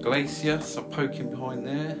 A glacier, so poking behind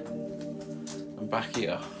there. And back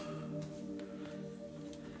here.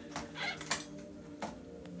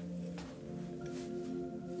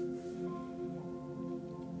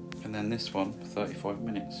 And then this one for 35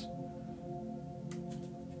 minutes.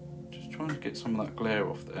 Just trying to get some of that glare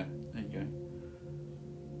off there. There you go.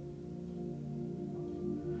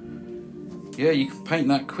 Yeah, you can paint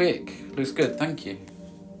that quick. Looks good, thank you.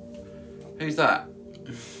 Who's that?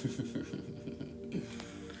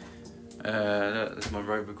 There's my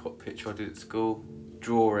Robocop picture I did at school.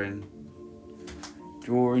 Drawing.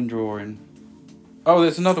 Oh,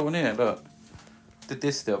 there's another one here, look. Did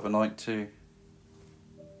this the other night too.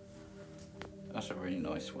 That's a really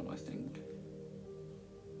nice one, I think.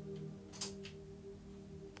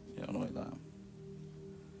 Yeah, I like that.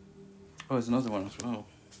 Oh, there's another one as well.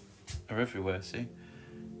 They're everywhere, see?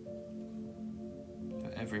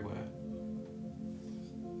 They're everywhere.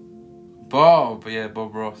 Bob! Yeah,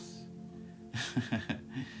 Bob Ross.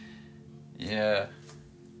 Yeah.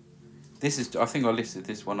 This is, I think I listed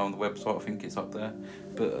this one on the website, I think it's up there.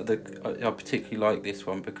 But I particularly like this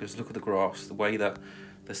one because look at the grass, the way that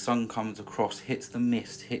the sun comes across, hits the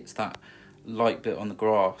mist, hits that light bit on the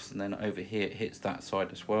grass, and then over here it hits that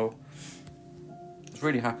side as well. I was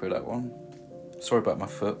really happy with that one. Sorry about my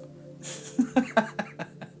foot.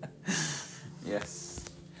 Yes.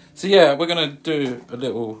 So yeah, we're going to do a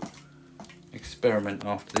little experiment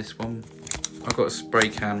after this one. I've got a spray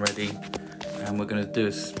can ready, and we're going to do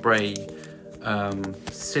a spray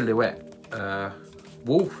silhouette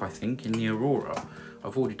wolf, I think, in the Aurora.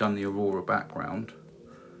 I've already done the Aurora background.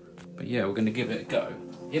 But yeah, we're going to give it a go.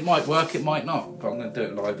 It might work, it might not, but I'm going to do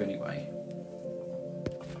it live anyway.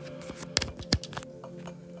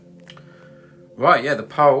 Right, yeah, the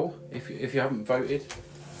poll, if you haven't voted,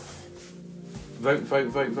 vote.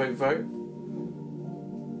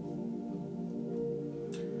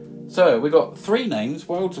 So, we got 3 names,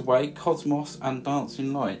 Worlds Away, Cosmos and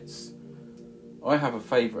Dancing Lights. I have a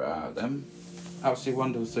favourite out of them. Absolutely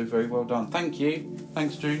wonderful, so very well done. Thank you.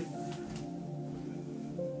 Thanks, June.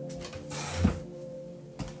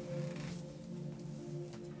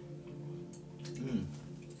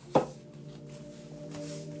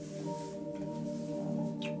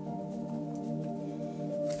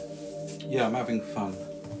 Yeah, I'm having fun.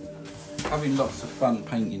 Having lots of fun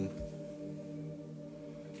painting.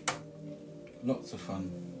 Lots of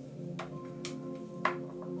fun.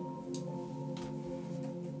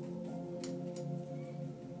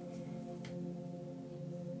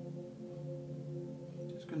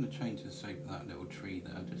 Just going to change the shape of that little tree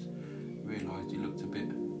there. I just realised he looked a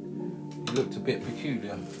bit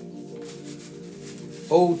peculiar.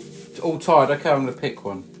 All tired. Okay, I'm going to pick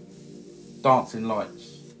one. Dancing Lights.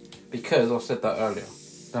 Because I said that earlier.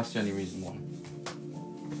 That's the only reason why.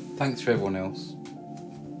 Thanks for everyone else.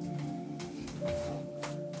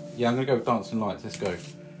 Yeah, I'm going to go with Dancing Lights. Let's go.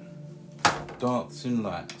 Dancing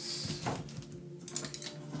Lights.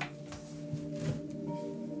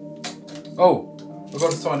 Oh, I've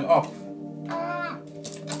got to sign it off.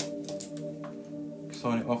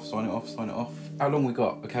 Sign it off. How long we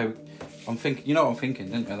got? Okay, I'm thinking, you know what I'm thinking,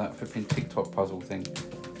 didn't you? That flipping TikTok puzzle thing.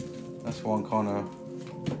 That's why I'm kind of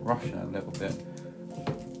rushing a little bit.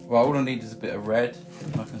 Well, all I need is a bit of red,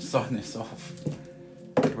 and I can sign this off.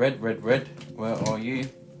 Red, red, red, where are you?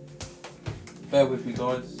 Bear with me,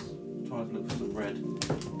 guys. Trying to look for some red.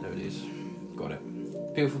 There it is. Got it.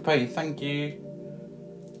 Beautiful paint, thank you.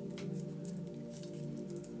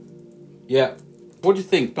 Yeah. What do you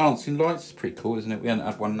think? Dancing lights is pretty cool, isn't it? We haven't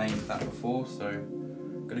had one named that before, so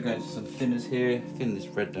I'm gonna go into some thinners here. Thin this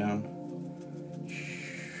red down.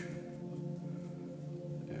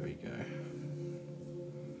 There we go.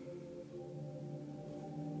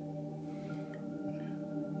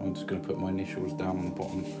 I'm just gonna put my initials down on the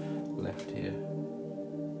bottom left here.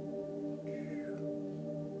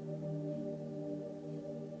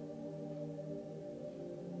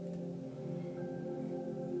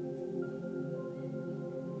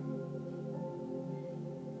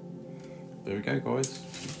 There we go, guys.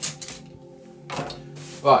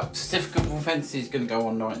 Right, certificate of offence is going to go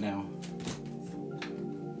on right now.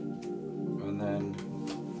 And then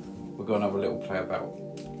we're going to have a little play about.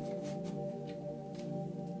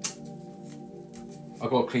 I've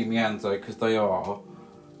got to clean my hands though, because they are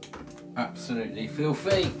absolutely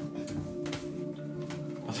filthy. I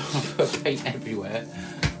don't want to put paint everywhere.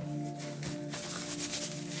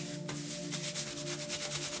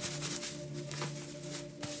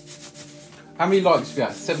 How many likes have we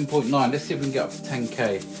got? 7.9. Let's see if we can get up to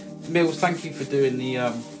 10k. Mills, thank you for doing the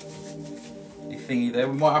thingy there.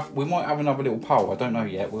 We might have another little poll. I don't know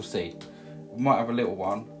yet. We'll see. We might have a little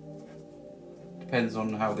one. Depends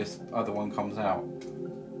on how this other one comes out.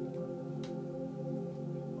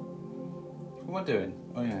 What am I doing?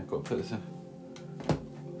 Oh yeah, I've got to put this in. I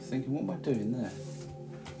was thinking, what am I doing there?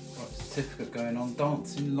 Right, certificate going on.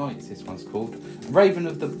 Dancing Lights, this one's called. Raven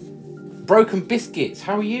of the Broken Biscuits,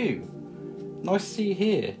 how are you? Nice to see you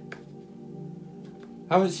here.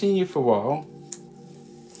 Haven't seen you for a while.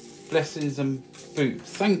 Blessings and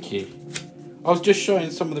boots. Thank you. I was just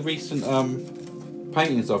showing some of the recent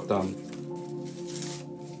paintings I've done.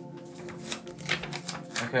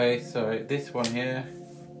 Okay, so this one here.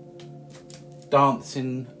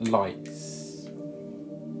 Dancing Lights.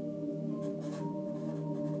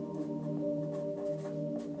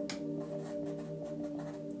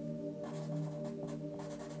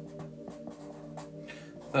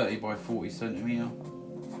 by 40 centimetre.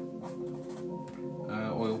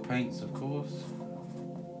 Oil paints, of course.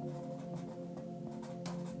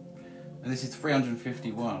 And this is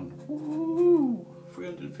 351. Woo!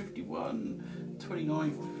 351.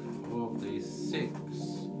 29th of the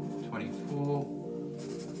 6th. 24.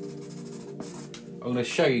 I'm going to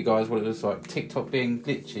show you guys what it looks like. TikTok being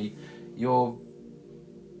glitchy. Your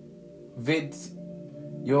vids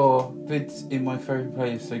in my favourite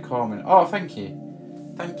playlist so calming. Oh, thank you.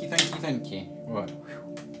 Thank you, thank you, thank you. Right.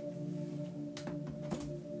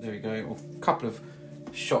 There we go. A couple of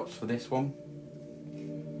shots for this one.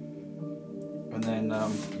 And then,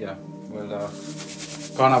 yeah, we'll go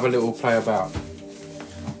and have a little play about.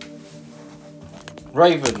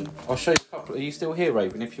 Raven, I'll show you a couple. Are you still here,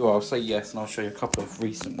 Raven? If you are, I'll say yes, and I'll show you a couple of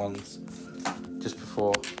recent ones just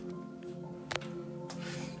before.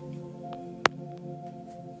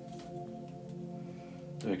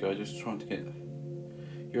 There we go, just trying to get...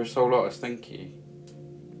 You're a soul artist, thank you.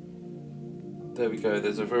 There we go,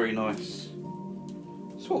 there's a very nice,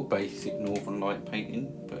 sort of basic Northern Light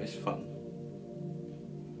painting, but it's fun.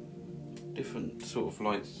 Different sort of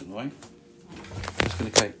lights tonight. I'm just going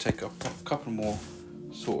to take a couple more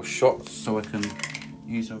sort of shots so I can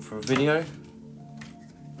use them for a video.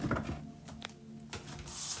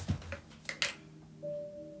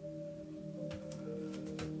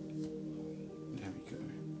 There we go.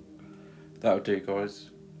 That'll do, guys.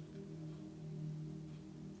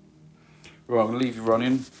 Right, I'm going to leave you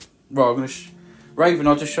running. Right, I'm going to... Raven,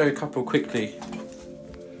 I'll just show you a couple quickly.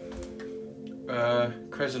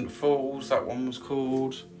 Crescent Falls, that one was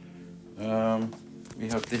called. We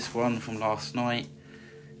have this one from last night,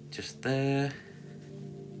 just there.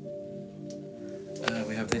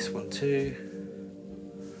 We have this one too.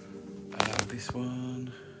 This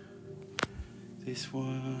one.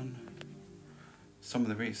 Some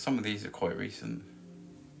of these are quite recent,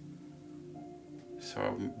 so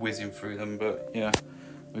I'm whizzing through them. But yeah,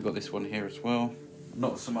 we've got this one here as well.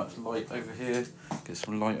 Not so much light over here. Get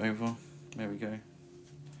some light over. There we go.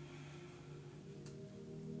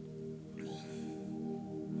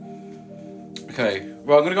 Okay,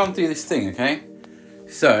 well, I'm going to go and do this thing, okay?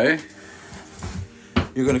 So,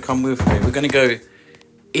 you're going to come with me. We're going to go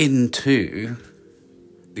into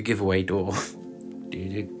the giveaway door.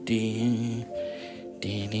 Going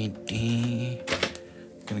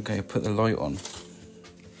to go put the light on.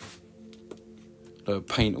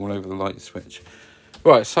 paint all over the light switch.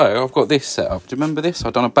 Right, so I've got this set up. Do you remember this?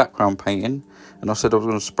 I've done a background painting and I said I was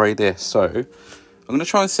going to spray this. So I'm going to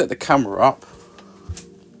try and set the camera up.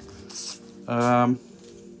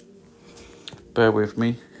 Bear with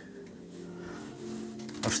me.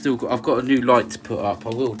 I've got a new light to put up. I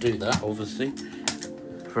will do that, obviously,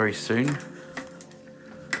 very soon.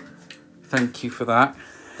 Thank you for that.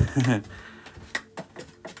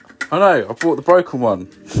 I know, I bought the broken one.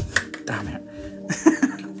 Damn it.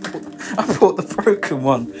 I bought the broken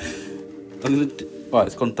one. Right,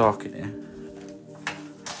 it's gone dark in here.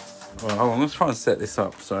 Right, I'm going to try and set this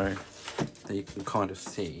up so that you can kind of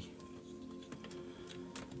see.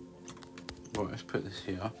 Right, let's put this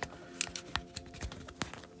here.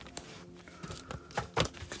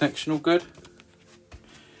 Connection all good?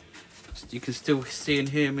 You can still see and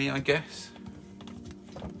hear me, I guess.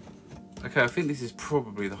 Okay, I think this is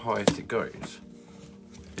probably the highest it goes.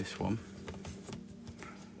 This one.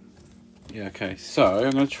 Yeah, okay, so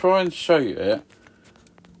I'm going to try and show you it.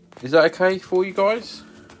 Is that okay for you guys?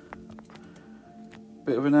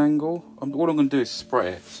 Bit of an angle. All I'm going to do is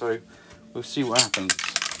spray it, so we'll see what happens.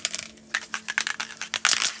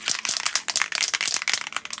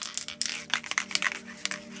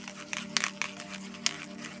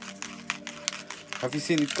 Have you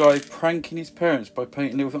seen the guy pranking his parents by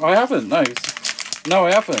painting little things? I haven't, no. No,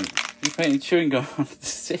 I haven't. He painted chewing gum on the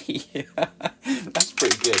sea. That's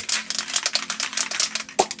pretty good.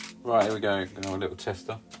 Right, here we go. Gonna have a little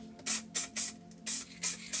tester.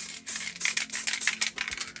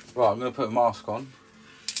 Right, I'm going to put a mask on.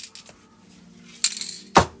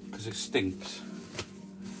 Because it stinks.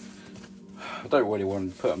 I don't really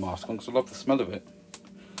want to put a mask on because I love the smell of it.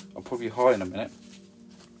 I'll probably be high in a minute.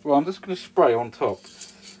 Well, I'm just going to spray on top,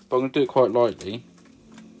 but I'm going to do it quite lightly.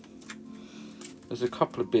 There's a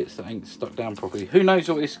couple of bits that ain't stuck down properly. Who knows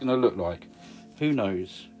what it's going to look like? Who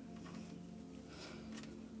knows?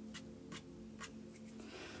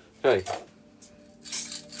 Okay.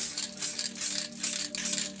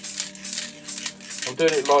 I'm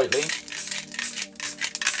doing it lightly.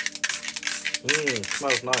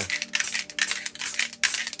 Smells nice.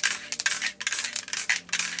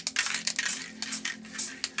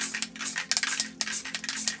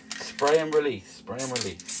 Spray and release, spray and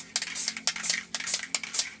release.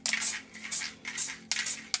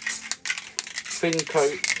 Thin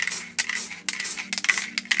coat.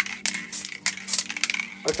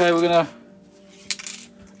 Okay, we're gonna,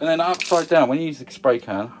 and then upside down, when you use the spray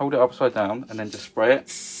can, hold it upside down and then just spray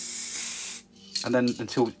it. And then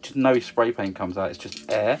until no spray paint comes out, it's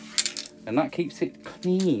just air. And that keeps it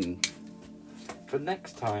clean for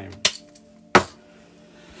next time.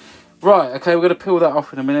 Right, okay, we're gonna peel that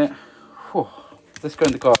off in a minute. Whew. Let's go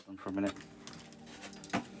in the garden for a minute.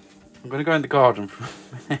 I'm going to go in the garden for a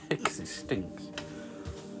minute because it stinks.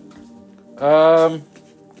 God,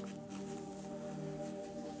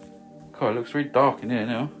 it looks really dark in here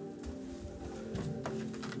now.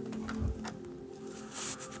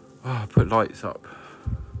 Oh, I put lights up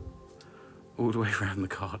all the way around the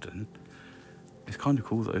garden. It's kind of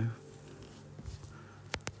cool though.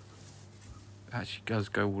 It actually does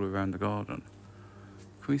go all around the garden.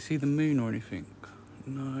 Can we see the moon or anything?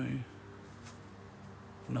 No.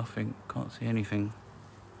 Nothing. Can't see anything.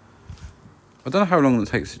 I don't know how long it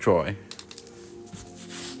takes to dry.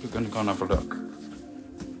 We're going to go and have a look.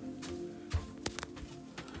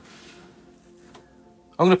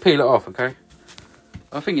 I'm going to peel it off, okay?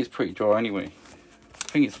 I think it's pretty dry anyway. I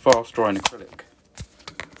think it's fast drying acrylic.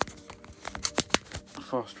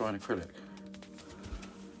 Fast drying acrylic.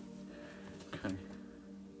 Okay.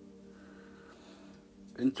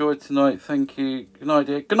 Enjoyed tonight, thank you. Good night,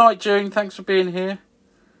 dear. Good night, June. Thanks for being here.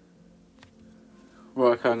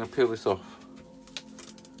 Right, okay, I'm going to peel this off.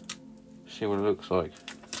 See what it looks like.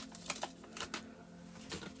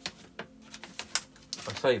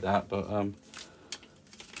 I say that, but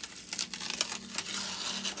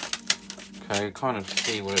okay, kind of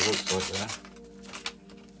see what it looks like there.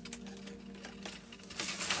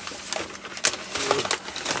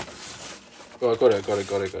 Oh, I got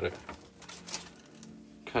it.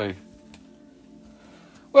 Okay.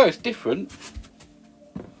 Well, it's different.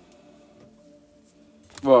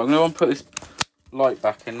 Right, I'm going to put this light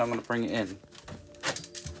back in and I'm going to bring it in.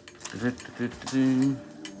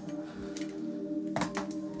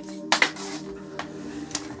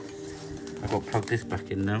 I've got to plug this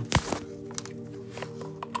back in now.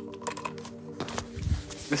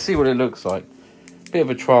 Let's see what it looks like. Bit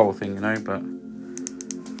of a trial thing, you know, but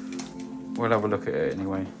we'll have a look at it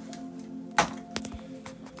anyway.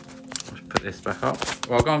 Let's put this back up.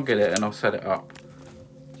 Well, I'll go and get it and I'll set it up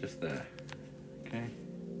just there. Okay.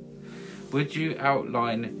 Would you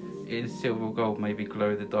outline in silver or gold, maybe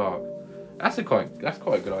glow in the dark? That's quite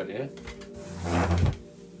a good idea.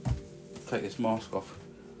 Take this mask off.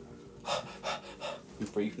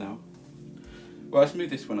 And breathe now. Well, let's move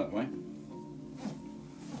this one out of the way.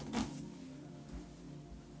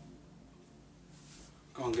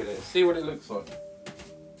 Go and get it. See what it looks like.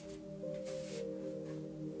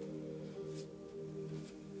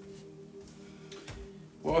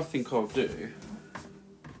 What I think I'll do,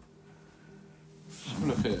 just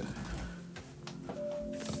look at it. I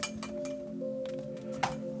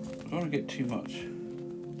don't want to get too much.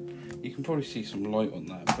 You can probably see some light on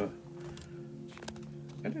that, but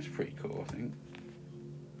it is pretty cool, I think.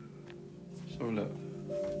 So look.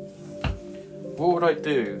 What would I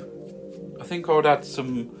do? I think I would add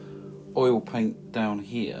some oil paint down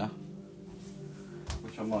here,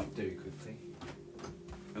 which I might do quickly.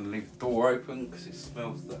 And leave the door open because it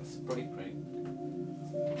smells that spray paint.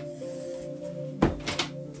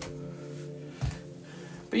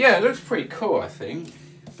 But yeah, it looks pretty cool, I think.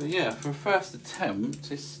 But yeah, for a first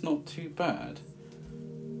attempt, it's not too bad.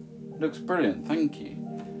 Looks brilliant, thank you.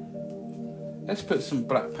 Let's put some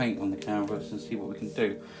black paint on the canvas and see what we can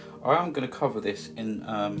do. I am going to cover this in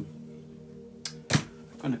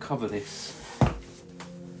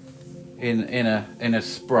in a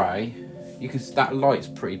spray. You can, that light's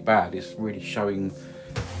pretty bad. It's really showing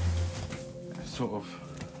sort of.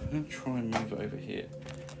 I'm going to try and move it over here.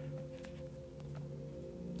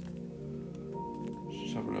 Let's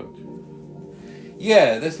just have a look.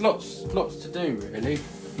 Yeah, there's lots to do really.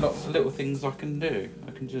 Lots of little things I can do.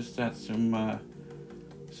 I can just add some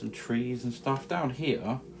trees and stuff down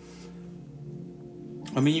here.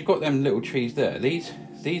 I mean, you've got them little trees there. These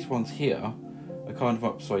ones here are kind of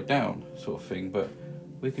upside down sort of thing, but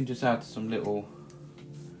we can just add some little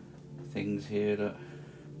things here that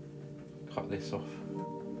cut this off.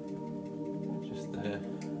 Just there.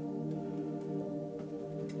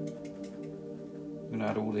 I'm gonna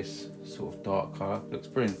add all this sort of dark colour. Looks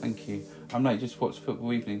brilliant, thank you. I'm late, just watched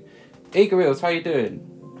football evening. Eager Reels, how you doing?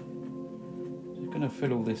 Just gonna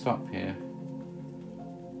fill all this up here.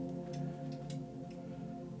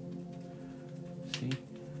 See?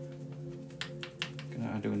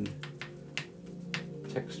 Gonna add in,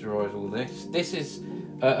 texturise all this. This is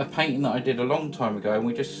a painting that I did a long time ago, and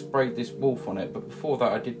we just sprayed this wolf on it. But before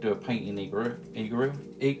that, I did do a painting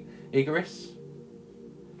Icarus.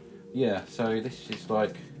 Yeah, so this is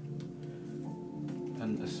like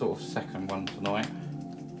a sort of second one tonight.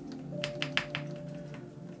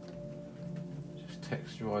 Just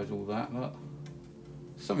texturise all that, look.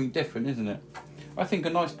 Something different, isn't it? I think a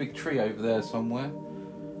nice big tree over there somewhere.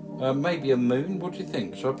 Maybe a moon, what do you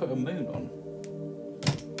think? Should I put a moon on?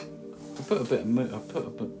 I'll put a bit of moon, I'll put a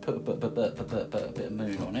bit of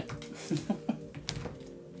moon on it.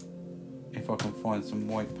 If I can find some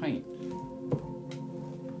white paint.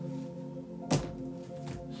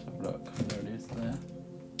 Look, there it is there.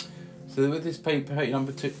 So with this paint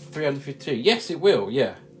number 352, yes it will,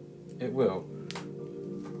 yeah, it will.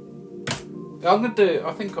 I'm gonna do,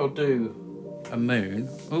 I think I'll do a moon.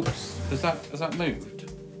 Oops, has that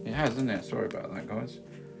moved? It has, isn't it? Sorry about that, guys.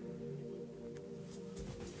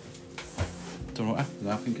 Don't know what happened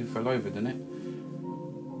there, I think it fell over, didn't it?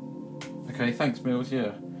 Okay, thanks Mills,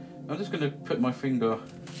 yeah. I'm just gonna put my finger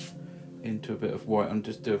into a bit of white and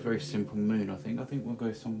just do a very simple moon. I think we'll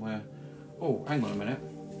go somewhere. Oh, hang on a minute.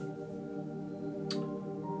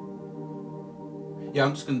 Yeah,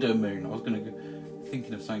 I'm just going to do a moon. I was going to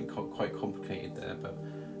thinking of something quite complicated there, but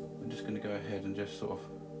I'm just going to go ahead and just sort of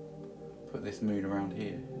put this moon around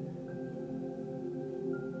here.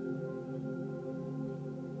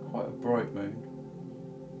 Quite a bright moon.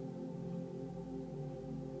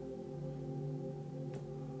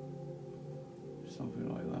 Something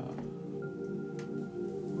like that.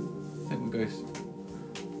 I think we'll go.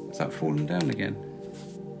 Is that falling down again?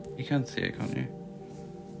 You can see it, can't you?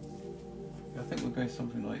 I think we'll go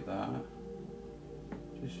something like that.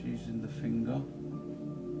 Just using the finger.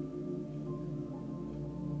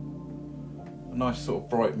 A nice sort of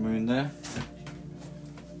bright moon there.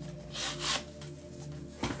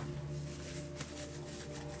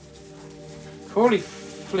 Probably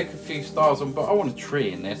flick a few stars on, but I want a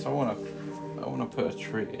tree in this. I want to put a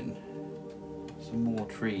tree in. Some more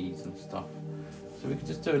trees and stuff. So we could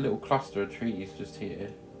just do a little cluster of trees just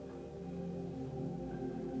here.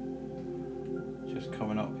 Just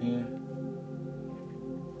coming up here.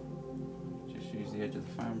 Just use the edge of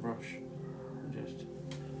the fan brush. I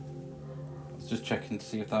was just checking to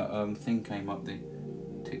see if that thing came up, the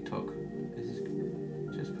TikTok.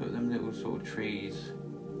 Just put them little sort of trees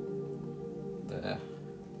there.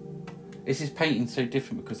 This is painting so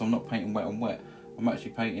different because I'm not painting wet on wet. I'm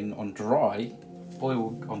actually painting on dry,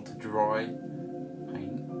 oil onto dry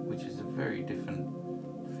paint, which is a very different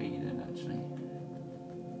feeling actually.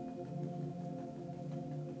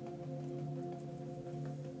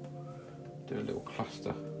 Do a little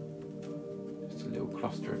cluster, just a little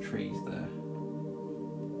cluster of trees there.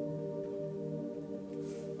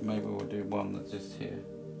 Maybe we'll do one that's just here,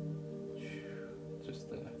 just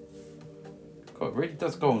there. God, it really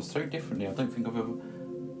does go on so differently. I don't think I've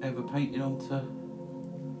ever painted onto,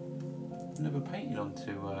 never painted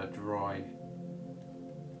onto dry.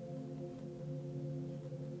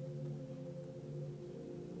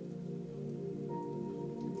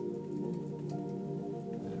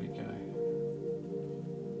 There we go.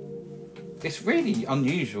 It's really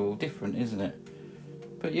unusual, different, isn't it?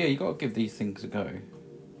 But yeah, you got to give these things a go.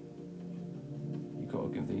 You got to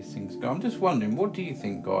give these things a go. I'm just wondering, what do you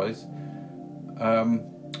think, guys?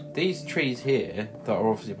 These trees here that are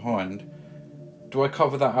obviously behind, do I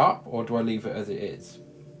cover that up or do I leave it as it is?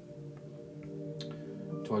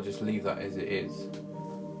 Do I just leave that as it is?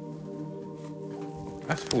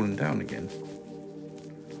 That's fallen down again.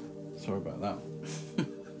 Sorry about that.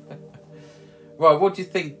 Right, what do you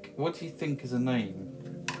think? What do you think is a name?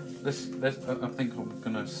 Let's. I think I'm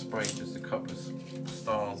gonna spray just a couple of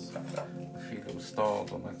stars, a few little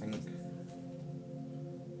stars on. I think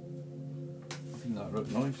that look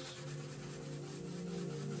nice.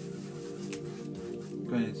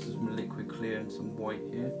 Going into some liquid clear and some white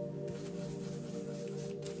here.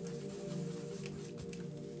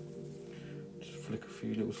 Just flick a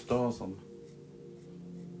few little stars on,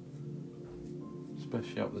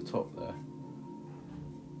 especially up the top there.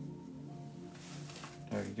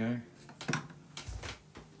 There we go.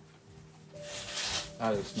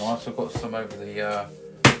 That looks nice. I've got some over the.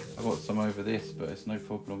 I've got some over this, but it's no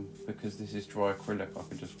problem because this is dry acrylic. I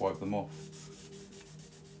can just wipe them off.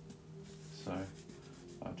 So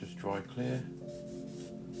I'll just dry clear.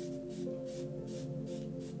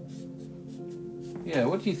 Yeah,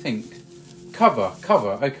 what do you think? Cover.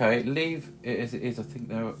 Okay, leave it as it is. I think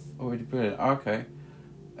they're already brilliant. Okay,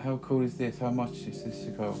 how cool is this? How much is this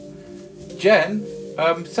to go? Jen,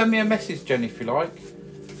 send me a message, Jen, if you like.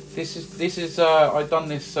 This is. I've done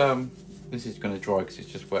this. This is going to dry because it's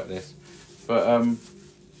just wet, this. But,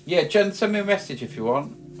 yeah, Jen, send me a message if you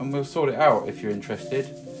want, and we'll sort it out if you're interested.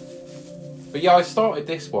 But, yeah, I started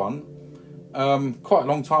this one quite a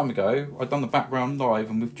long time ago. I've done the background live,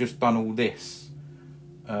 and we've just done all this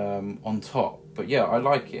on top. But, yeah, I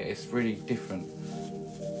like it. It's really different.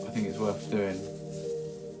 I think it's worth doing.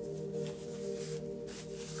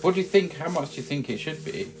 What do you think? How much do you think it should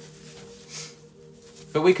be?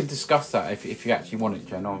 But we can discuss that if you actually want it,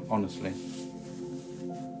 Jen, honestly.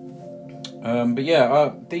 But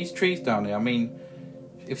yeah, these trees down here, I mean,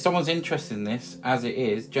 if someone's interested in this, as it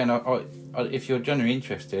is, Jen, if you're genuinely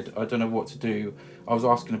interested, I don't know what to do. I was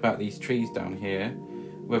asking about these trees down here,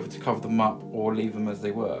 whether to cover them up or leave them as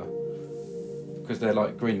they were, because they're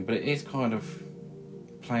like green. But it is kind of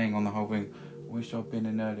playing on the whole thing. Wish I'd been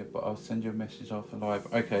in earlier, but I'll send you a message after live.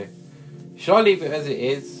 Okay. Should I leave it as it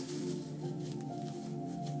is?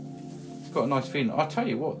 Got a nice feeling. I'll tell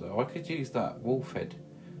you what though, I could use that wolf head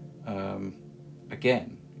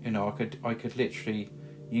again. You know, I could literally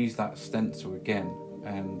use that stencil again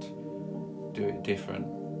and do it different.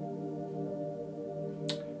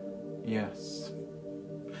 Yes.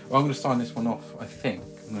 Well, I'm going to sign this one off. I think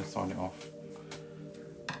I'm going to sign it off.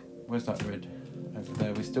 Where's that red? Over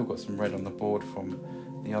there. We've still got some red on the board from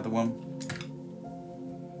the other one.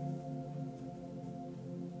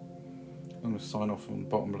 I'm going to sign off on the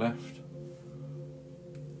bottom left.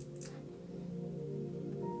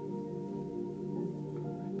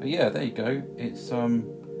 But yeah, there you go. It's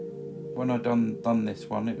when I done this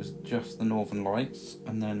one, it was just the Northern Lights,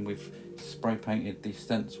 and then we've spray painted the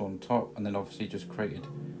stencil on top, and then obviously just created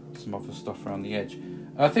some other stuff around the edge.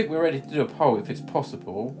 I think we're ready to do a poll if it's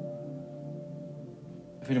possible.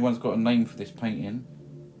 If anyone's got a name for this painting.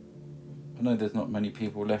 I know there's not many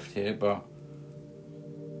people left here, but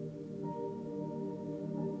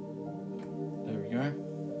there we go.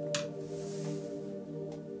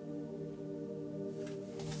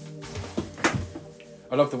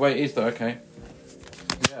 I love the way it is though, okay.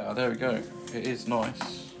 Yeah, there we go. It is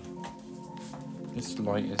nice. This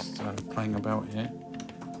light is playing about here.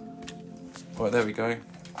 Right, there we go.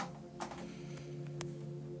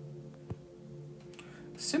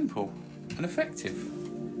 Simple and effective.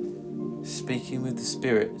 Speaking with the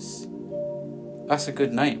spirits. That's a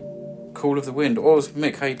good name. Call of the Wind. Oils with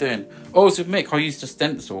Mick, how you doing? Oils with Mick, I used a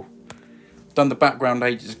stencil. Done the background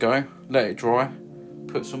ages ago. Let it dry.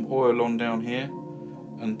 Put some oil on down here.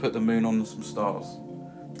 and put the moon on some stars.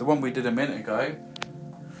 The one we did a minute ago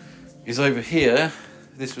is over here.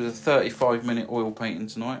 This was a 35-minute oil painting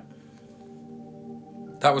tonight.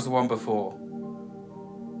 That was the one before.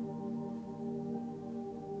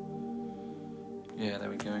 Yeah, there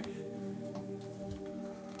we go.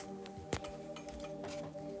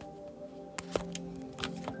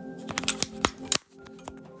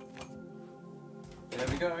 There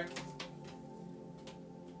we go.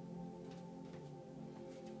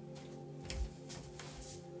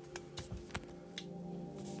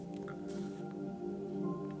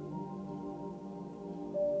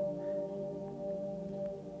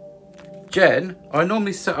 Jen, I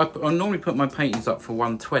normally put my paintings up for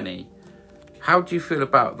 120. How do you feel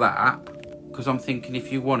about that? Because I'm thinking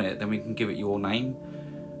if you want it, then we can give it your name.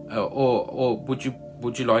 Or would you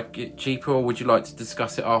like it cheaper, or would you like to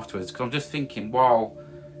discuss it afterwards? Because I'm just thinking while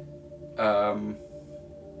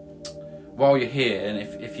you're here, and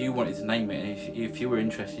if you wanted to name it, and if you were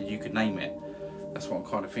interested, you could name it. That's what I'm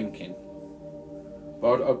kind of thinking.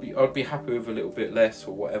 But I'd be happy with a little bit less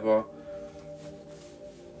or whatever.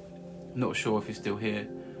 Not sure if you're still here.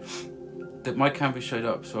 That my canvas showed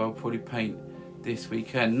up, so I'll probably paint this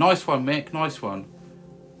weekend. Nice one, Mick. Nice one.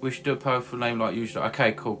 We should do a powerful name like usual.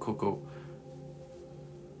 Okay, cool.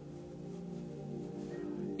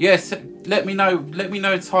 Yes, let me know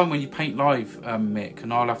a time when you paint live, Mick,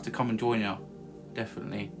 and I'll have to come and join you.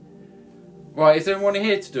 Definitely. Right, is there anyone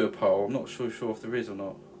here to do a poll? I'm not sure if there is or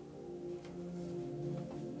not.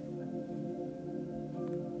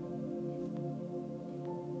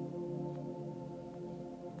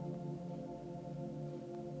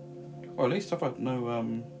 Well, at least I've had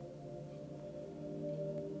no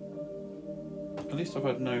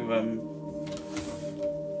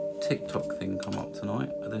TikTok thing come up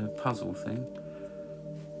tonight, the puzzle thing.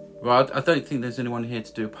 Right, I don't think there's anyone here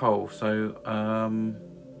to do a poll, so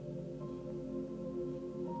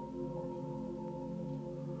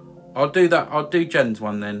I'll do that. I'll do Jen's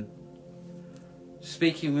one then.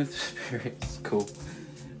 Speaking with spirits, cool.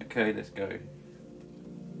 Okay, let's go.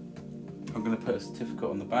 I'm going to put a certificate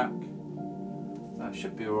on the back. That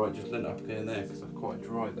should be alright, just let it up in there because I'm quite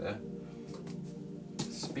dry there.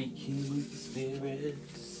 Speaking with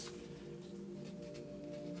spirits.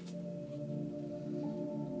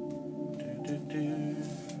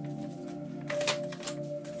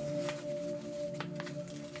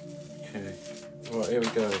 Okay, right, here we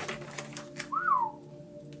go.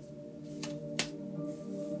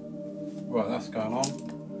 Right, that's going on.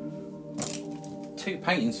 2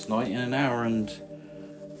 paintings tonight in an hour and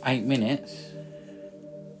 8 minutes.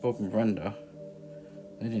 Bob and Brenda,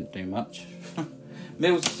 they didn't do much.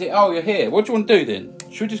 Mills, oh, you're here. What do you want to do then?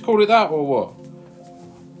 Should we just call it that or what?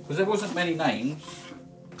 Because there wasn't many names,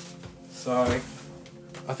 so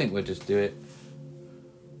I think we'll just do it.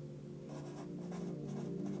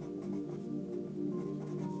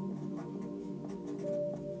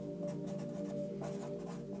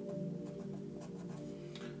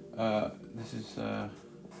 This is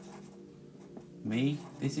me.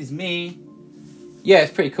 This is me. Yeah,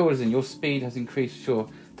 it's pretty cool, isn't it? Your speed has increased, sure.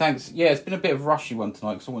 Thanks. Yeah, it's been a bit of a rushy one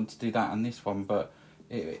tonight because I wanted to do that and this one, but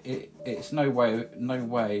it's no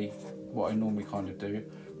way what I normally kind of do.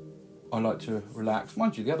 I like to relax.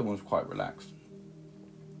 Mind you, the other one's quite relaxed.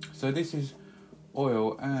 So this is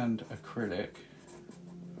oil and acrylic.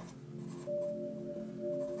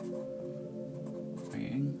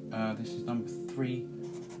 This is number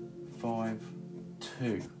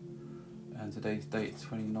 352. And today's date is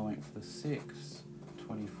 29th of the 6th,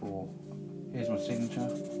 24. Here's my signature.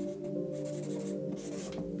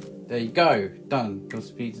 There you go, done. Your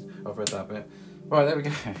speed, I've read that bit. Right, there we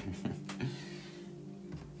go.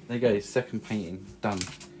 There you go, second painting, done.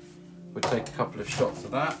 We'll take a couple of shots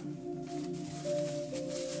of that.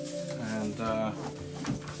 And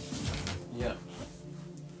yeah,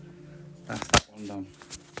 that's that one done.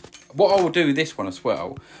 What I will do with this one as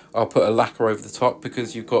well, I'll put a lacquer over the top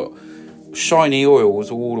because you've got shiny oils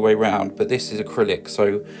all the way around, but this is acrylic,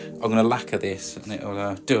 so I'm going to lacquer this and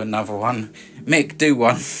it'll do another one. Mick, do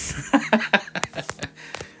one.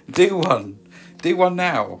 Do one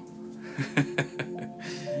now.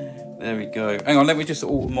 There we go. Hang on, let me just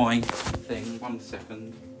alter my thing, 1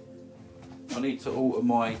 second. I need to alter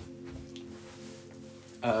my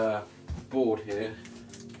board here.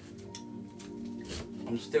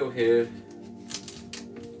 I'm still here.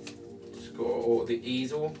 Just got to alter the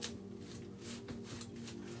easel,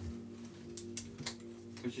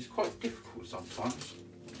 which is quite difficult sometimes.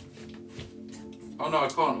 Oh no, I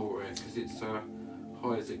can't alter it because it's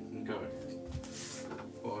high as it can go.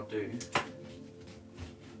 What I'll do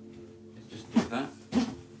is just do that.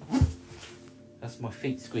 That's my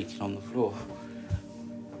feet squeaking on the floor.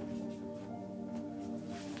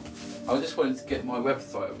 I just wanted to get my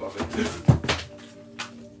website above it.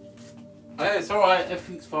 Hey, it's alright,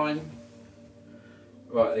 everything's fine.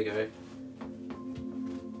 Right, there you go.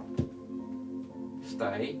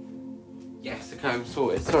 Stay. Yes, okay, I'm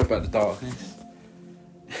sorted. Sorry about the darkness.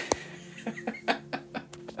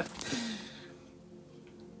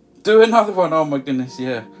 Do another one, oh my goodness,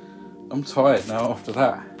 yeah. I'm tired now after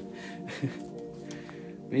that.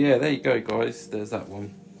 But yeah, there you go, guys. There's that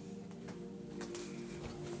one.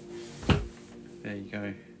 There you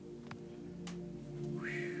go.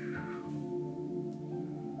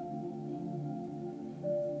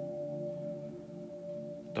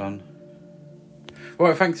 Done.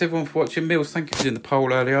 Right, thanks everyone for watching. Mills, thank you for doing the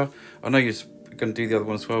poll earlier. I know you're going to do the other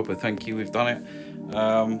one as well, but thank you, we've done it.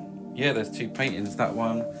 Yeah, there's 2 paintings, that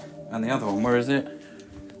one and the other one. Where is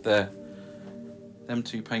it? There. Them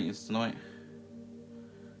 2 paintings tonight.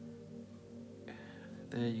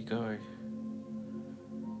 There you go.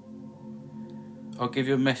 I'll give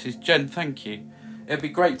you a message. Jen, thank you. It'd be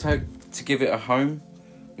great to give it a home.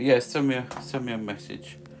 But yeah, send me a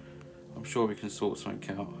message. I'm sure we can sort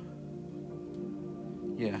something out.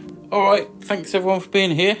 Yeah. Alright, thanks everyone for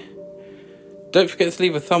being here. Don't forget to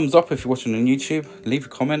leave a thumbs up if you're watching on YouTube. Leave a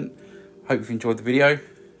comment. Hope you've enjoyed the video.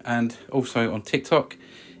 And also on TikTok,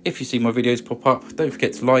 if you see my videos pop up, don't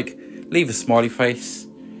forget to like, leave a smiley face,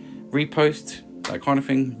 repost, that kind of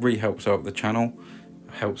thing. Really helps out the channel.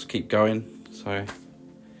 Helps keep going. So,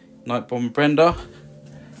 Night Bob and Brenda.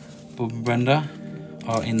 Bob and Brenda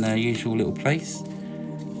are in their usual little place.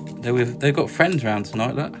 They've got friends around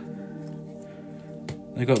tonight, look.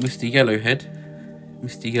 They've got Mr. Yellowhead.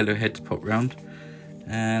 Mr. Yellowhead to pop round.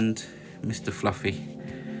 And Mr. Fluffy.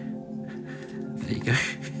 There you go.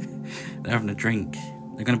 They're having a drink.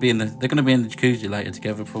 They're gonna be in the jacuzzi later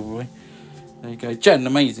together probably. There you go. Jen,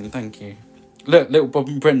 amazing, thank you. Look, little Bob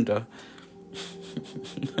and Brenda.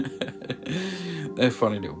 They're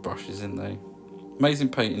funny little brushes, aren't they? Amazing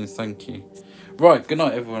paintings, thank you. Right, good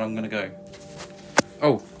night everyone, I'm gonna go.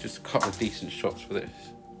 Oh, just a couple of decent shots for this.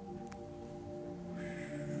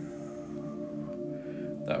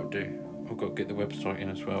 That'll do. I've got to get the website in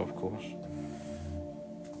as well, of course.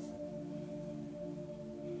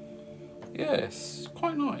 Yes,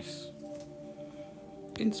 quite nice.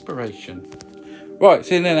 Inspiration. Right,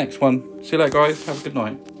 see you in the next one. See you later, guys. Have a good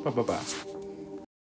night. Bye bye bye.